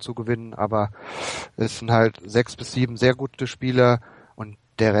Division zu gewinnen, aber es sind halt 6 bis 7 sehr gute Spieler und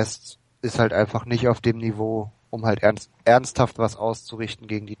der Rest ist halt einfach nicht auf dem Niveau, um halt ernsthaft was auszurichten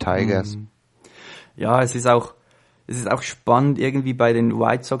gegen die Tigers. Ja, es ist auch spannend, irgendwie bei den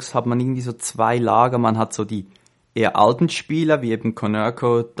White Sox hat man irgendwie so 2 Lager, man hat so die eher alten Spieler, wie eben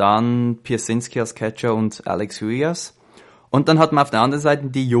Konerko, dann Pierzynski als Catcher und Alex Rios. Und dann hat man auf der anderen Seite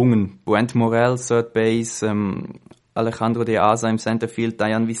die Jungen, Brent Morel, Third Base, Alejandro de Asa im Centerfield,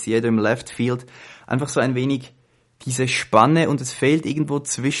 Diane Viciedo im Left Field. Einfach so ein wenig diese Spanne und es fehlt irgendwo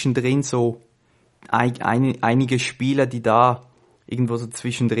zwischendrin so einige Spieler, die da irgendwo so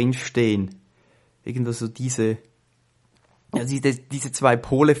zwischendrin stehen. Irgendwo so diese 2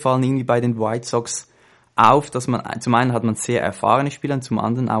 Pole fallen irgendwie bei den White Sox auf, dass man, zum einen hat man sehr erfahrene Spieler und zum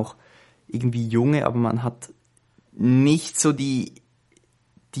anderen auch irgendwie junge, aber man hat nicht so die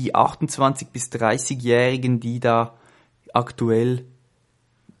 28 bis 30-Jährigen, die da aktuell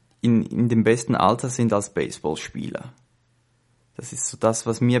in dem besten Alter sind als Baseballspieler. Das ist so das,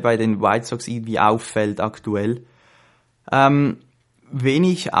 was mir bei den White Sox irgendwie auffällt aktuell. Wen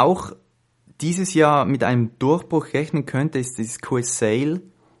ich auch dieses Jahr mit einem Durchbruch rechnen könnte, ist dieses Chris Sale,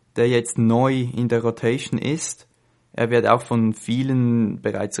 der jetzt neu in der Rotation ist. Er wird auch von vielen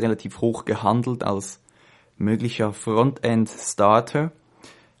bereits relativ hoch gehandelt als möglicher Frontend-Starter.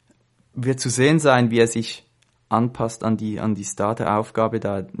 Wird zu sehen sein, wie er sich anpasst an die Starter-Aufgabe,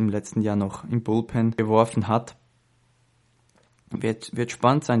 da er im letzten Jahr noch im Bullpen geworfen hat. Wird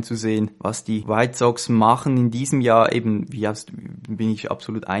spannend sein zu sehen, was die White Sox machen in diesem Jahr. Eben, bin ich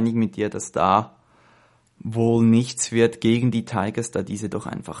absolut einig mit dir, dass da wohl nichts wird gegen die Tigers, da diese doch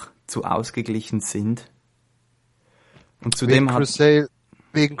einfach zu ausgeglichen sind. Und zudem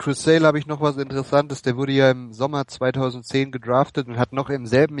wegen Chris Sale habe ich noch was Interessantes. Der wurde ja im Sommer 2010 gedraftet und hat noch im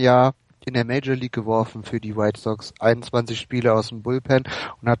selben Jahr in der Major League geworfen für die White Sox. 21 Spiele aus dem Bullpen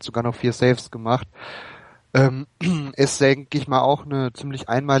und hat sogar noch 4 Saves gemacht. Ist, denke ich mal, auch eine ziemlich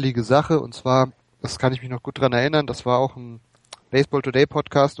einmalige Sache. Und zwar, das kann ich mich noch gut dran erinnern, das war auch ein Baseball Today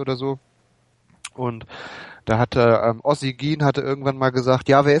Podcast oder so. Und da hatte Ozzie Guillen hatte irgendwann mal gesagt,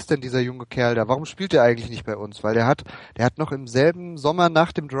 ja, wer ist denn dieser junge Kerl da? Warum spielt er eigentlich nicht bei uns? Weil der hat noch im selben Sommer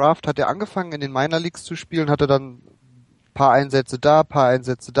nach dem Draft hat er angefangen in den Minor Leagues zu spielen, hatte dann paar Einsätze da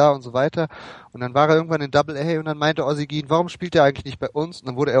und so weiter. Und dann war er irgendwann in Double A und dann meinte Ozzie Guillen, warum spielt er eigentlich nicht bei uns? Und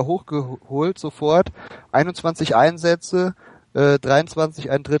dann wurde er hochgeholt sofort. 21 Einsätze, 23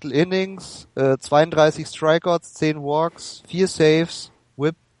 ein Drittel Innings, 32 Strikeouts, 10 Walks, 4 Saves,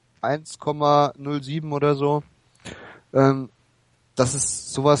 Whip 1,07 oder so.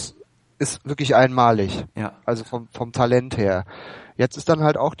 Sowas ist wirklich einmalig. Ja. Also vom Talent her. Jetzt ist dann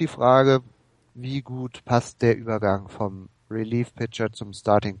halt auch die Frage, wie gut passt der Übergang vom Relief-Pitcher zum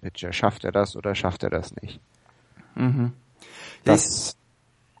Starting-Pitcher? Schafft er das oder schafft er das nicht? Mhm.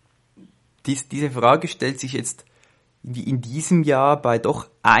 Diese Frage stellt sich jetzt in diesem Jahr bei doch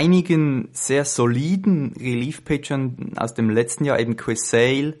einigen sehr soliden Relief-Pitchern aus dem letzten Jahr, eben Chris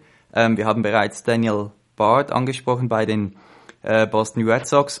Sale, wir haben bereits Daniel Bard angesprochen bei den Boston Red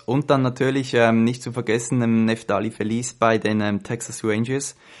Sox und dann natürlich nicht zu vergessen Neftali Feliz bei den Texas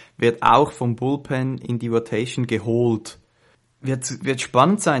Rangers, wird auch vom Bullpen in die Rotation geholt. Wird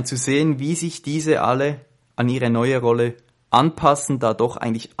spannend sein zu sehen, wie sich diese alle an ihre neue Rolle anpassen, da doch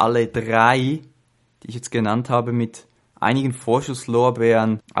eigentlich alle drei, die ich jetzt genannt habe, mit einigen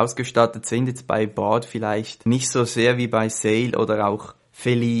Vorschusslorbeeren ausgestattet sind. Jetzt bei Bard vielleicht nicht so sehr wie bei Sale oder auch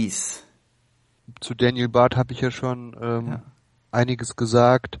Feliz. Zu Daniel Bard habe ich ja schon einiges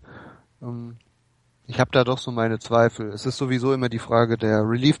gesagt. Ich habe da doch so meine Zweifel. Es ist sowieso immer die Frage, der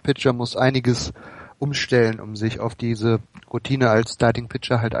Relief-Pitcher muss einiges umstellen, um sich auf diese Routine als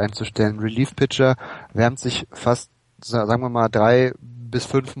Starting-Pitcher halt einzustellen. Relief-Pitcher wärmt sich fast, sagen wir mal, 3 bis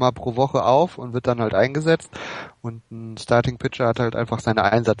 5 Mal pro Woche auf und wird dann halt eingesetzt. Und ein Starting-Pitcher hat halt einfach seine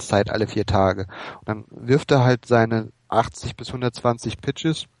Einsatzzeit alle 4 Tage. Und dann wirft er halt seine 80 bis 120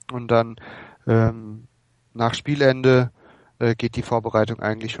 Pitches und dann nach Spielende geht die Vorbereitung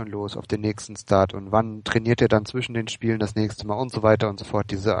eigentlich schon los auf den nächsten Start und wann trainiert er dann zwischen den Spielen das nächste Mal und so weiter und so fort.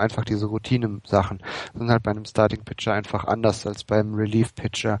 Diese Routinen-Sachen sind halt bei einem Starting-Pitcher einfach anders als beim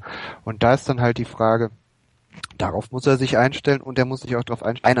Relief-Pitcher. Und da ist dann halt die Frage, darauf muss er sich einstellen und er muss sich auch darauf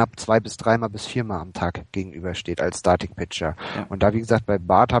einstellen, einer 2 bis 3 Mal bis 4 Mal am Tag gegenübersteht als Starting-Pitcher. Ja. Und da, wie gesagt, bei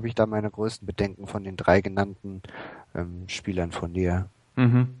Bard habe ich da meine größten Bedenken von den 3 genannten Spielern von dir.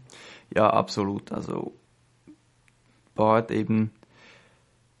 Mhm. Ja, absolut. Also Bard eben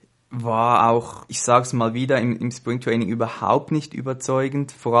war auch, ich sag's mal wieder, im Springtraining überhaupt nicht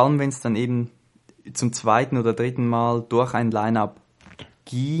überzeugend, vor allem wenn es dann eben zum 2. oder 3. Mal durch ein Line-Up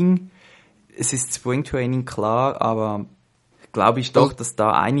ging. Es ist Springtraining, klar, aber glaube ich doch, dass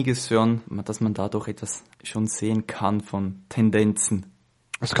da einiges dass man da doch etwas schon sehen kann von Tendenzen.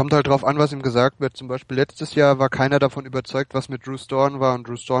 Es kommt halt drauf an, was ihm gesagt wird. Zum Beispiel letztes Jahr war keiner davon überzeugt, was mit Drew Storn war. Und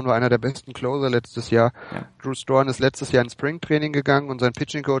Drew Storn war einer der besten Closer letztes Jahr. Ja. Drew Storn ist letztes Jahr ins Springtraining gegangen und sein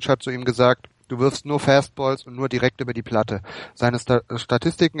Pitching Coach hat zu ihm gesagt, du wirfst nur Fastballs und nur direkt über die Platte. Seine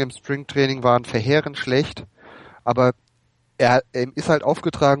Statistiken im Springtraining waren verheerend schlecht, aber er ist halt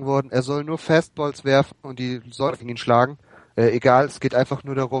aufgetragen worden, er soll nur Fastballs werfen und die sollen ihn schlagen. Egal, es geht einfach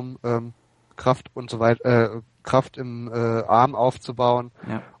nur darum, Kraft und so weiter, Kraft im Arm aufzubauen.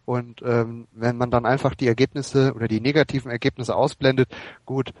 Ja. Und wenn man dann einfach die Ergebnisse oder die negativen Ergebnisse ausblendet,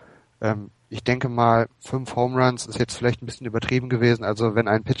 gut, ich denke mal, 5 Home Runs ist jetzt vielleicht ein bisschen übertrieben gewesen. Also wenn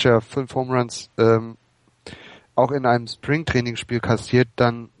ein Pitcher 5 Home Runs auch in einem Springtrainingsspiel kassiert,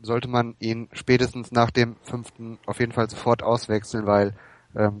 dann sollte man ihn spätestens nach dem 5. auf jeden Fall sofort auswechseln, weil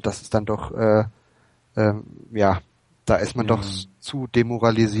das ist dann doch, da ist man doch zu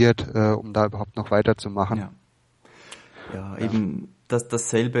demoralisiert, um da überhaupt noch weiterzumachen. Ja, eben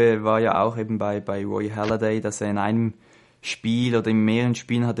dasselbe war ja auch eben bei Roy Halladay, dass er in einem Spiel oder in mehreren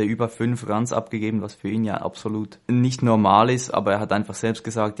Spielen hat er über 5 Runs abgegeben, was für ihn ja absolut nicht normal ist, aber er hat einfach selbst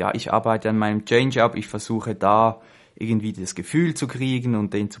gesagt, ja, ich arbeite an meinem Change-Up, ich versuche da irgendwie das Gefühl zu kriegen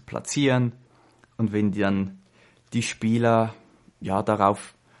und den zu platzieren, und wenn dann die Spieler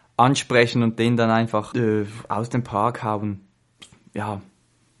darauf ansprechen und den dann einfach aus dem Park hauen,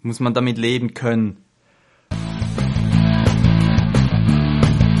 muss man damit leben können.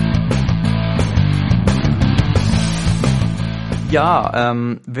 Ja,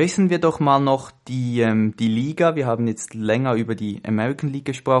 wissen wir doch mal noch die Liga. Wir haben jetzt länger über die American League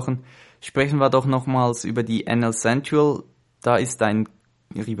gesprochen. Sprechen wir doch nochmals über die NL Central. Da ist ein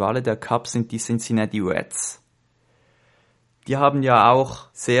Rivale der Cubs, sind die Cincinnati Reds. Die haben ja auch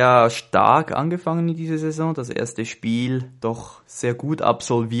sehr stark angefangen in dieser Saison. Das erste Spiel doch sehr gut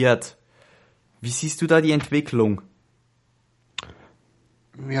absolviert. Wie siehst du da die Entwicklung?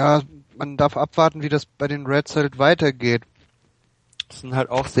 Ja, man darf abwarten, wie das bei den Reds halt weitergeht. Es sind halt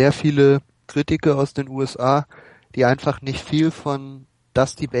auch sehr viele Kritiker aus den USA, die einfach nicht viel von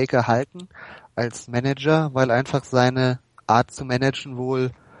Dusty Baker halten als Manager, weil einfach seine Art zu managen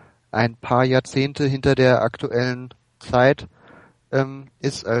wohl ein paar Jahrzehnte hinter der aktuellen Zeit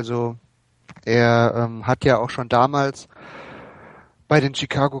ist. Also er hat ja auch schon damals bei den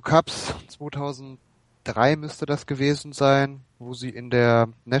Chicago Cubs 2003 müsste das gewesen sein, wo sie in der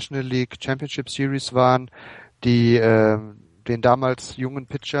National League Championship Series waren, die den damals jungen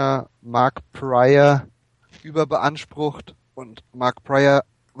Pitcher Mark Prior überbeansprucht, und Mark Prior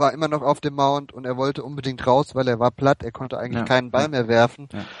war immer noch auf dem Mound und er wollte unbedingt raus, weil er war platt, er konnte eigentlich keinen Ball mehr werfen.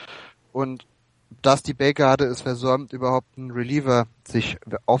 Ja. Und Dusty Baker hatte es versäumt, überhaupt einen Reliever sich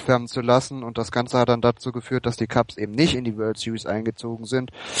aufwärmen zu lassen, und das Ganze hat dann dazu geführt, dass die Cubs eben nicht in die World Series eingezogen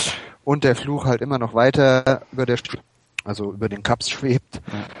sind und der Fluch halt immer noch weiter über den Cubs schwebt.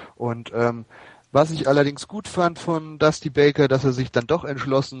 Ja. Und was ich allerdings gut fand von Dusty Baker, dass er sich dann doch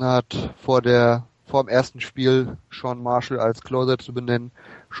entschlossen hat, vor dem ersten Spiel Sean Marshall als Closer zu benennen.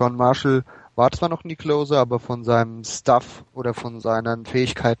 Sean Marshall war zwar noch nie Closer, aber von seinem Stuff oder von seinen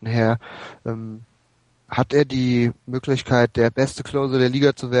Fähigkeiten her hat er die Möglichkeit, der beste Closer der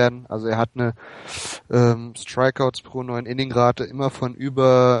Liga zu werden. Also er hat eine Strikeouts pro 9 Inning-Rate immer von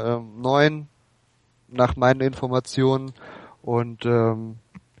über 9 nach meinen Informationen. Und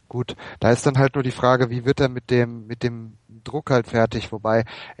gut, da ist dann halt nur die Frage, wie wird er mit dem Druck halt fertig, wobei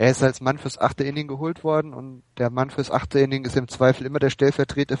er ist als Mann fürs 8. Inning geholt worden, und der Mann fürs 8. Inning ist im Zweifel immer der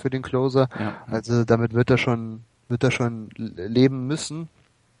Stellvertreter für den Closer. Ja. Also damit wird er schon leben müssen.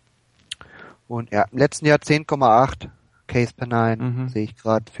 Und ja, im letzten Jahr 10,8 Ks per 9 sehe ich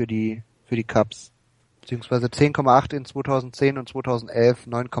gerade für die Cubs. Beziehungsweise 10,8 in 2010 und 2011,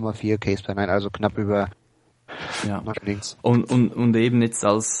 9,4 Ks per 9, also knapp über. Ja. Und eben jetzt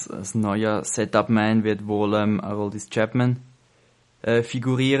als neuer Setup-Man wird wohl Aroldis Chapman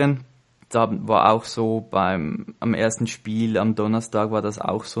figurieren. Da war auch so am ersten Spiel am Donnerstag war das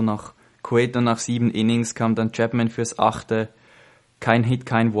auch so, nach Cueto nach 7 Innings kam dann Chapman fürs 8. Kein Hit,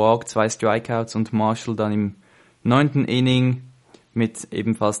 kein Walk, 2 Strikeouts, und Marshall dann im 9. Inning mit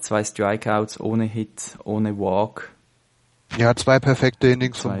ebenfalls 2 Strikeouts, ohne Hit, ohne Walk. Ja, 2 perfekte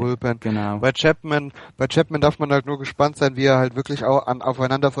Innings vom Bullpen. Genau. Bei Chapman darf man halt nur gespannt sein, wie er halt wirklich auch an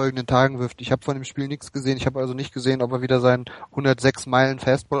aufeinanderfolgenden Tagen wirft. Ich habe von dem Spiel nichts gesehen. Ich habe also nicht gesehen, ob er wieder seinen 106 Meilen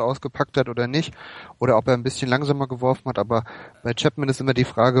Fastball ausgepackt hat oder nicht, oder ob er ein bisschen langsamer geworfen hat. Aber bei Chapman ist immer die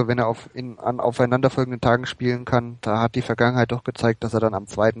Frage, wenn er an aufeinanderfolgenden Tagen spielen kann, da hat die Vergangenheit doch gezeigt, dass er dann am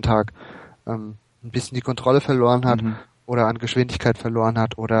zweiten Tag ein bisschen die Kontrolle verloren hat oder an Geschwindigkeit verloren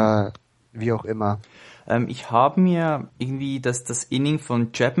hat oder wie auch immer. Ich habe mir irgendwie das Inning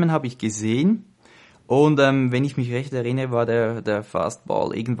von Chapman habe ich gesehen, und wenn ich mich recht erinnere, war der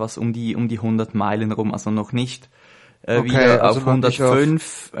Fastball irgendwas um die 100 Meilen rum, also noch nicht wieder also auf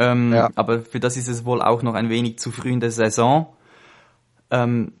 105, ja. Aber für das ist es wohl auch noch ein wenig zu früh in der Saison.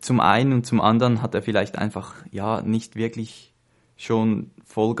 Zum einen, und zum anderen hat er vielleicht einfach nicht wirklich schon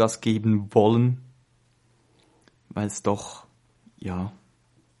Vollgas geben wollen, weil es doch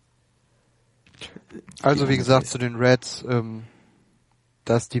Also wie gesagt, zu den Reds,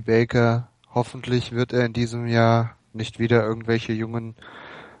 Dusty Baker, hoffentlich wird er in diesem Jahr nicht wieder irgendwelche jungen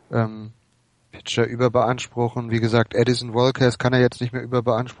Pitcher überbeanspruchen. Wie gesagt, Edison Volquez kann er jetzt nicht mehr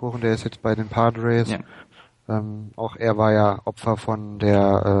überbeanspruchen, der ist jetzt bei den Padres. Ja. Auch er war ja Opfer von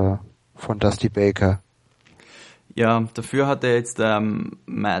Dusty Baker. Ja, dafür hat er jetzt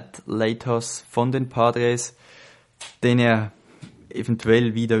Matt Latos von den Padres, den er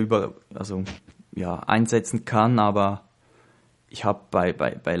eventuell wieder einsetzen kann, aber ich habe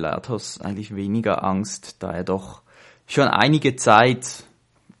bei Latos eigentlich weniger Angst, da er doch schon einige Zeit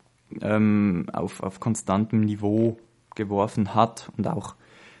auf konstantem Niveau geworfen hat und auch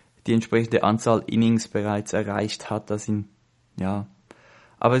die entsprechende Anzahl Innings bereits erreicht hat,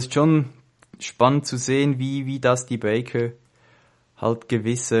 aber es ist schon spannend zu sehen, wie das die Baker halt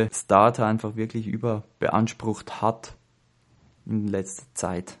gewisse Starter einfach wirklich überbeansprucht hat in letzter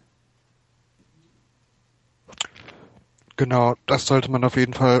Zeit. Genau, das sollte man auf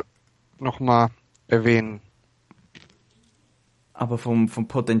jeden Fall nochmal erwähnen. Aber vom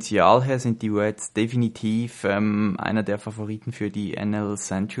Potenzial her sind die Reds definitiv einer der Favoriten für die NL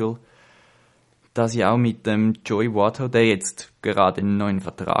Central, da sie auch mit Joey Votto, der jetzt gerade einen neuen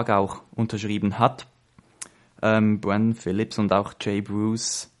Vertrag auch unterschrieben hat, Brandon Phillips und auch Jay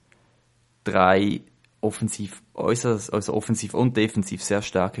Bruce, 3 offensiv und defensiv sehr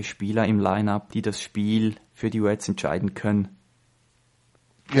starke Spieler im Line-Up, die das Spiel für die Reds entscheiden können.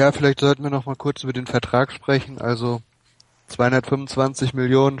 Ja, vielleicht sollten wir noch mal kurz über den Vertrag sprechen. Also 225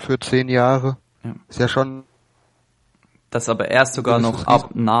 Millionen für 10 Jahre. Ja. Ist ja schon... Das aber erst sogar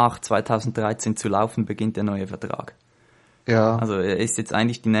noch nach 2013 zu laufen beginnt der neue Vertrag. Ja. Also er ist jetzt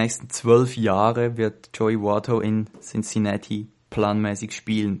eigentlich die nächsten 12 Jahre wird Joey Votto in Cincinnati planmäßig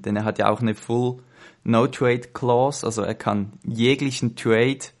spielen, denn er hat ja auch eine Full No-Trade Clause, also er kann jeglichen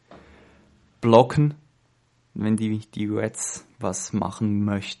Trade blocken, wenn die Reds was machen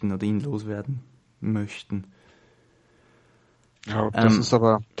möchten oder ihn loswerden möchten. Ja, das ist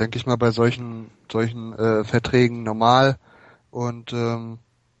aber, denke ich mal, bei solchen Verträgen normal, und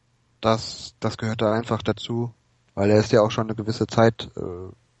das gehört da einfach dazu, weil er ist ja auch schon eine gewisse Zeit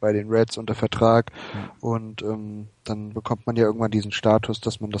bei den Reds unter Vertrag, und dann bekommt man ja irgendwann diesen Status,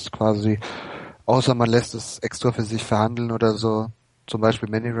 dass man das quasi außer man lässt es extra für sich verhandeln oder so. Zum Beispiel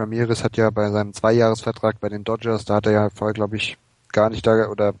Manny Ramirez hat ja bei seinem 2-Jahres-Vertrag bei den Dodgers, da hat er ja vorher, glaube ich, gar nicht da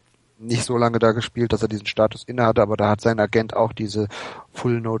oder nicht so lange da gespielt, dass er diesen Status innehatte, aber da hat sein Agent auch diese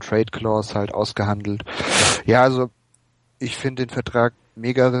Full No Trade Clause halt ausgehandelt. Ja, also ich finde den Vertrag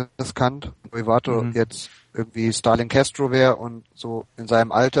mega riskant. Wenn Novato jetzt irgendwie Starlin Castro wäre und so in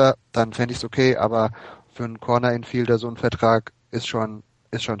seinem Alter, dann fände ich es okay, aber für einen Corner-Infielder so ein Vertrag ist schon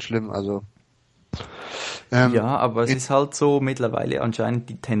schlimm. Also ja, aber es ist halt so mittlerweile anscheinend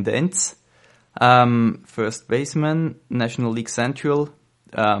die Tendenz. First Baseman, National League Central,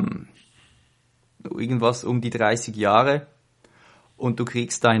 irgendwas um die 30 Jahre und du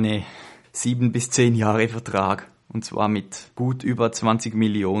kriegst deine 7 bis 10 Jahre Vertrag. Und zwar mit gut über 20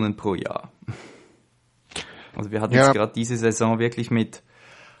 Millionen pro Jahr. Also wir hatten jetzt gerade diese Saison wirklich mit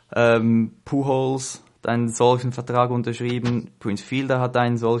Pujols einen solchen Vertrag unterschrieben, Prince Fielder hat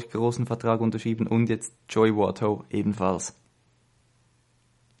einen solch großen Vertrag unterschrieben und jetzt Joey Votto ebenfalls.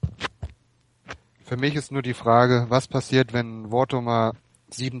 Für mich ist nur die Frage, was passiert, wenn Votto mal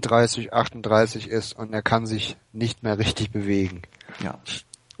 37, 38 ist und er kann sich nicht mehr richtig bewegen. Ja.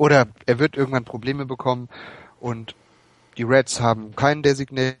 Oder er wird irgendwann Probleme bekommen und die Reds haben keinen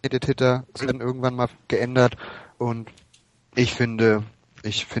Designated Hitter, das wird dann irgendwann mal geändert und ich finde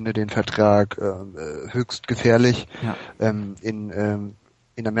den Vertrag höchst gefährlich. Ja. In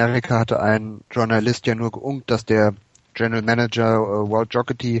Amerika hatte ein Journalist ja nur geunkt, dass der General Manager Walt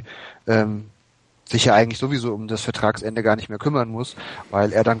Jocketty sich ja eigentlich sowieso um das Vertragsende gar nicht mehr kümmern muss,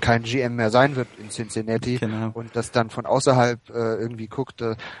 weil er dann kein GM mehr sein wird in Cincinnati. Genau. Und das dann von außerhalb irgendwie guckt,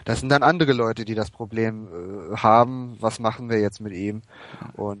 das sind dann andere Leute, die das Problem haben, was machen wir jetzt mit ihm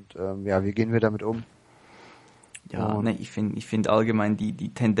und wie gehen wir damit um? Ja, ich finde allgemein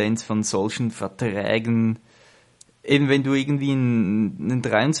die Tendenz von solchen Verträgen, eben wenn du irgendwie einen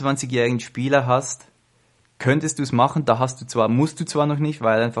 23-jährigen Spieler hast, könntest du es machen, musst du zwar noch nicht,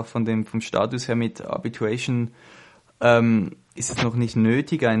 weil einfach vom Status her mit Arbitration ist es noch nicht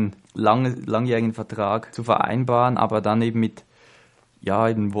nötig, einen langjährigen Vertrag zu vereinbaren, aber dann eben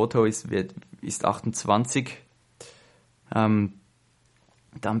eben Votto ist 28,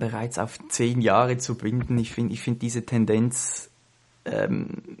 dann bereits auf 10 Jahre zu binden. Ich finde diese Tendenz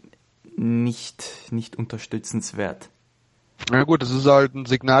nicht unterstützenswert. Na gut, das ist halt ein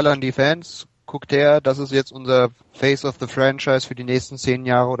Signal an die Fans. Guckt her, das ist jetzt unser Face of the Franchise für die nächsten 10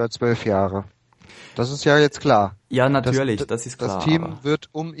 Jahre oder 12 Jahre. Das ist ja jetzt klar. Ja, natürlich, das ist klar. Das Team wird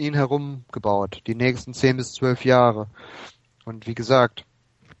um ihn herum gebaut, die nächsten 10 bis 12 Jahre. Und wie gesagt,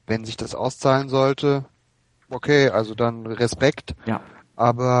 wenn sich das auszahlen sollte, okay, also dann Respekt. Ja.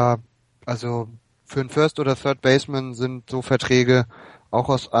 Aber also für einen First oder Third Baseman sind so Verträge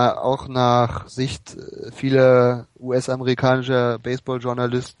auch nach Sicht vieler US-amerikanischer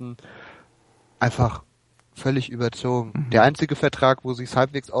Baseball-Journalisten einfach völlig überzogen. Der einzige Vertrag, wo sich's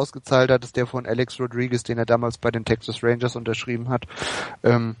halbwegs ausgezahlt hat, ist der von Alex Rodriguez, den er damals bei den Texas Rangers unterschrieben hat.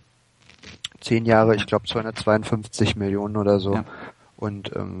 10 Jahre, ich glaube 252 Millionen oder so. Ja.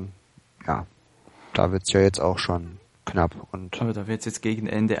 Und da wird's ja jetzt auch schon knapp. Aber da wird's jetzt gegen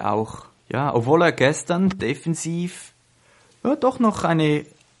Ende auch, obwohl er gestern defensiv doch noch eine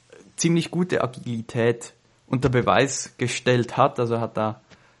ziemlich gute Agilität unter Beweis gestellt hat. Also hat da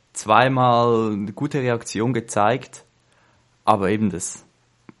zweimal eine gute Reaktion gezeigt, aber eben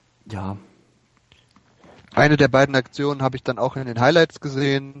Eine der beiden Aktionen habe ich dann auch in den Highlights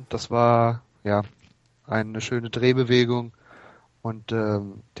gesehen. Das war eine schöne Drehbewegung und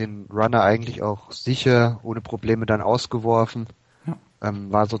den Runner eigentlich auch sicher, ohne Probleme dann ausgeworfen. Ja.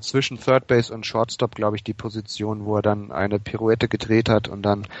 War so zwischen Third Base und Shortstop, glaube ich, die Position, wo er dann eine Pirouette gedreht hat und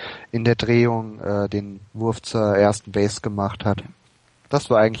dann in der Drehung den Wurf zur ersten Base gemacht hat. Das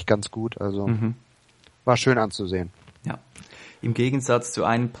war eigentlich ganz gut, also war schön anzusehen. Ja, im Gegensatz zu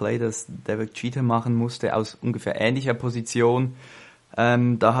einem Play, das Derek Jeter machen musste, aus ungefähr ähnlicher Position,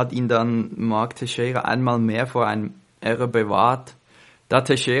 da hat ihn dann Mark Teixeira einmal mehr vor einem Error bewahrt. Da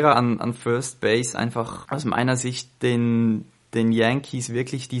Teixeira an First Base einfach aus meiner Sicht den Yankees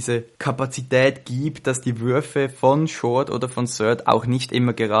wirklich diese Kapazität gibt, dass die Würfe von Short oder von Third auch nicht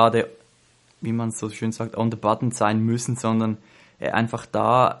immer gerade, wie man so schön sagt, on the button sein müssen, sondern er einfach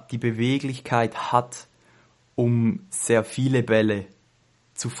da die Beweglichkeit hat, um sehr viele Bälle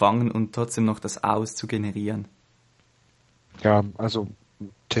zu fangen und trotzdem noch das Aus zu generieren. Ja, also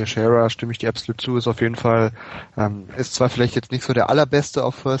Teixeira, stimme ich dir absolut zu, ist auf jeden Fall, ist zwar vielleicht jetzt nicht so der allerbeste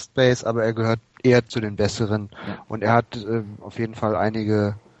auf First Base, aber er gehört eher zu den Besseren. Ja. Und er hat auf jeden Fall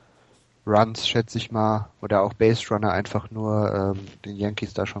einige Runs, schätze ich mal, oder auch Base Runner einfach nur den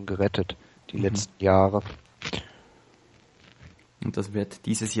Yankees da schon gerettet, die letzten Jahre. Und das wird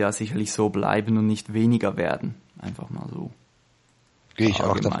dieses Jahr sicherlich so bleiben und nicht weniger werden. Einfach mal so. Gehe ich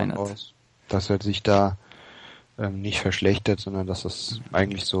auch davon aus, dass er sich da nicht verschlechtert, sondern dass es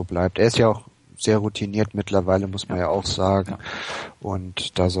eigentlich so bleibt. Er ist ja auch sehr routiniert mittlerweile, muss man ja auch sagen. Ja.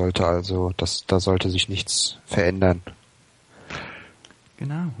 Und da sollte sich nichts verändern.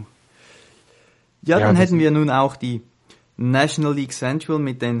 Genau. Ja, dann hätten wir nun auch die National League Central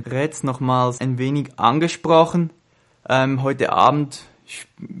mit den Reds nochmals ein wenig angesprochen. Heute Abend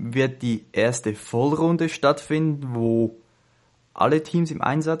wird die erste Vollrunde stattfinden, wo alle Teams im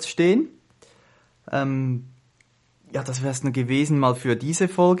Einsatz stehen. Das wäre es nur gewesen mal für diese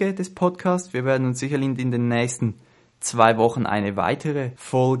Folge des Podcasts. Wir werden uns sicherlich in den nächsten 2 Wochen eine weitere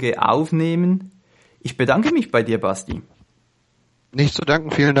Folge aufnehmen. Ich bedanke mich bei dir, Basti. Nicht zu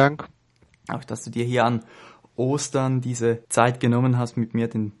danken, vielen Dank. Auch, dass du dir hier an Ostern diese Zeit genommen hast, mit mir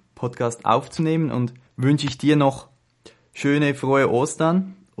den Podcast aufzunehmen, und wünsche ich dir noch schöne, frohe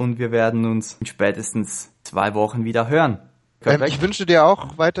Ostern, und wir werden uns in spätestens 2 Wochen wieder hören. Ich wünsche dir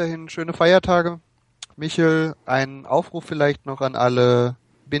auch weiterhin schöne Feiertage. Michel, ein Aufruf vielleicht noch an alle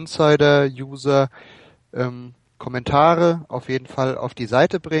Binsider-User, Kommentare auf jeden Fall auf die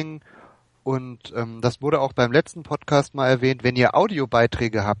Seite bringen. Und das wurde auch beim letzten Podcast mal erwähnt, wenn ihr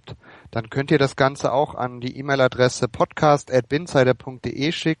Audiobeiträge habt, dann könnt ihr das Ganze auch an die E-Mail-Adresse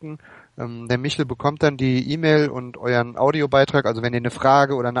podcast@binsider.de schicken. Der Michel bekommt dann die E-Mail und euren Audiobeitrag, also wenn ihr eine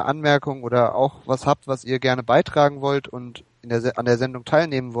Frage oder eine Anmerkung oder auch was habt, was ihr gerne beitragen wollt und an der Sendung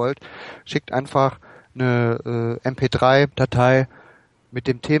teilnehmen wollt, schickt einfach eine MP3-Datei mit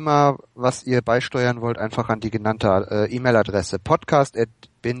dem Thema, was ihr beisteuern wollt, einfach an die genannte E-Mail-Adresse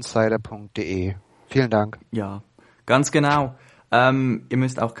podcast@binsider.de. Vielen Dank. Ja, ganz genau. Ihr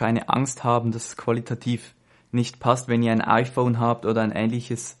müsst auch keine Angst haben, dass es qualitativ nicht passt. Wenn ihr ein iPhone habt oder ein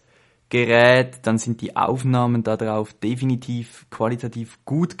ähnliches Gerät, dann sind die Aufnahmen da drauf definitiv qualitativ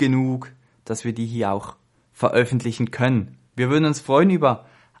gut genug, dass wir die hier auch veröffentlichen können. Wir würden uns freuen über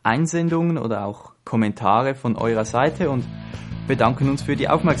Einsendungen oder auch Kommentare von eurer Seite und bedanken uns für die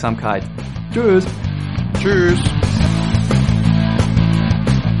Aufmerksamkeit. Tschüss! Tschüss!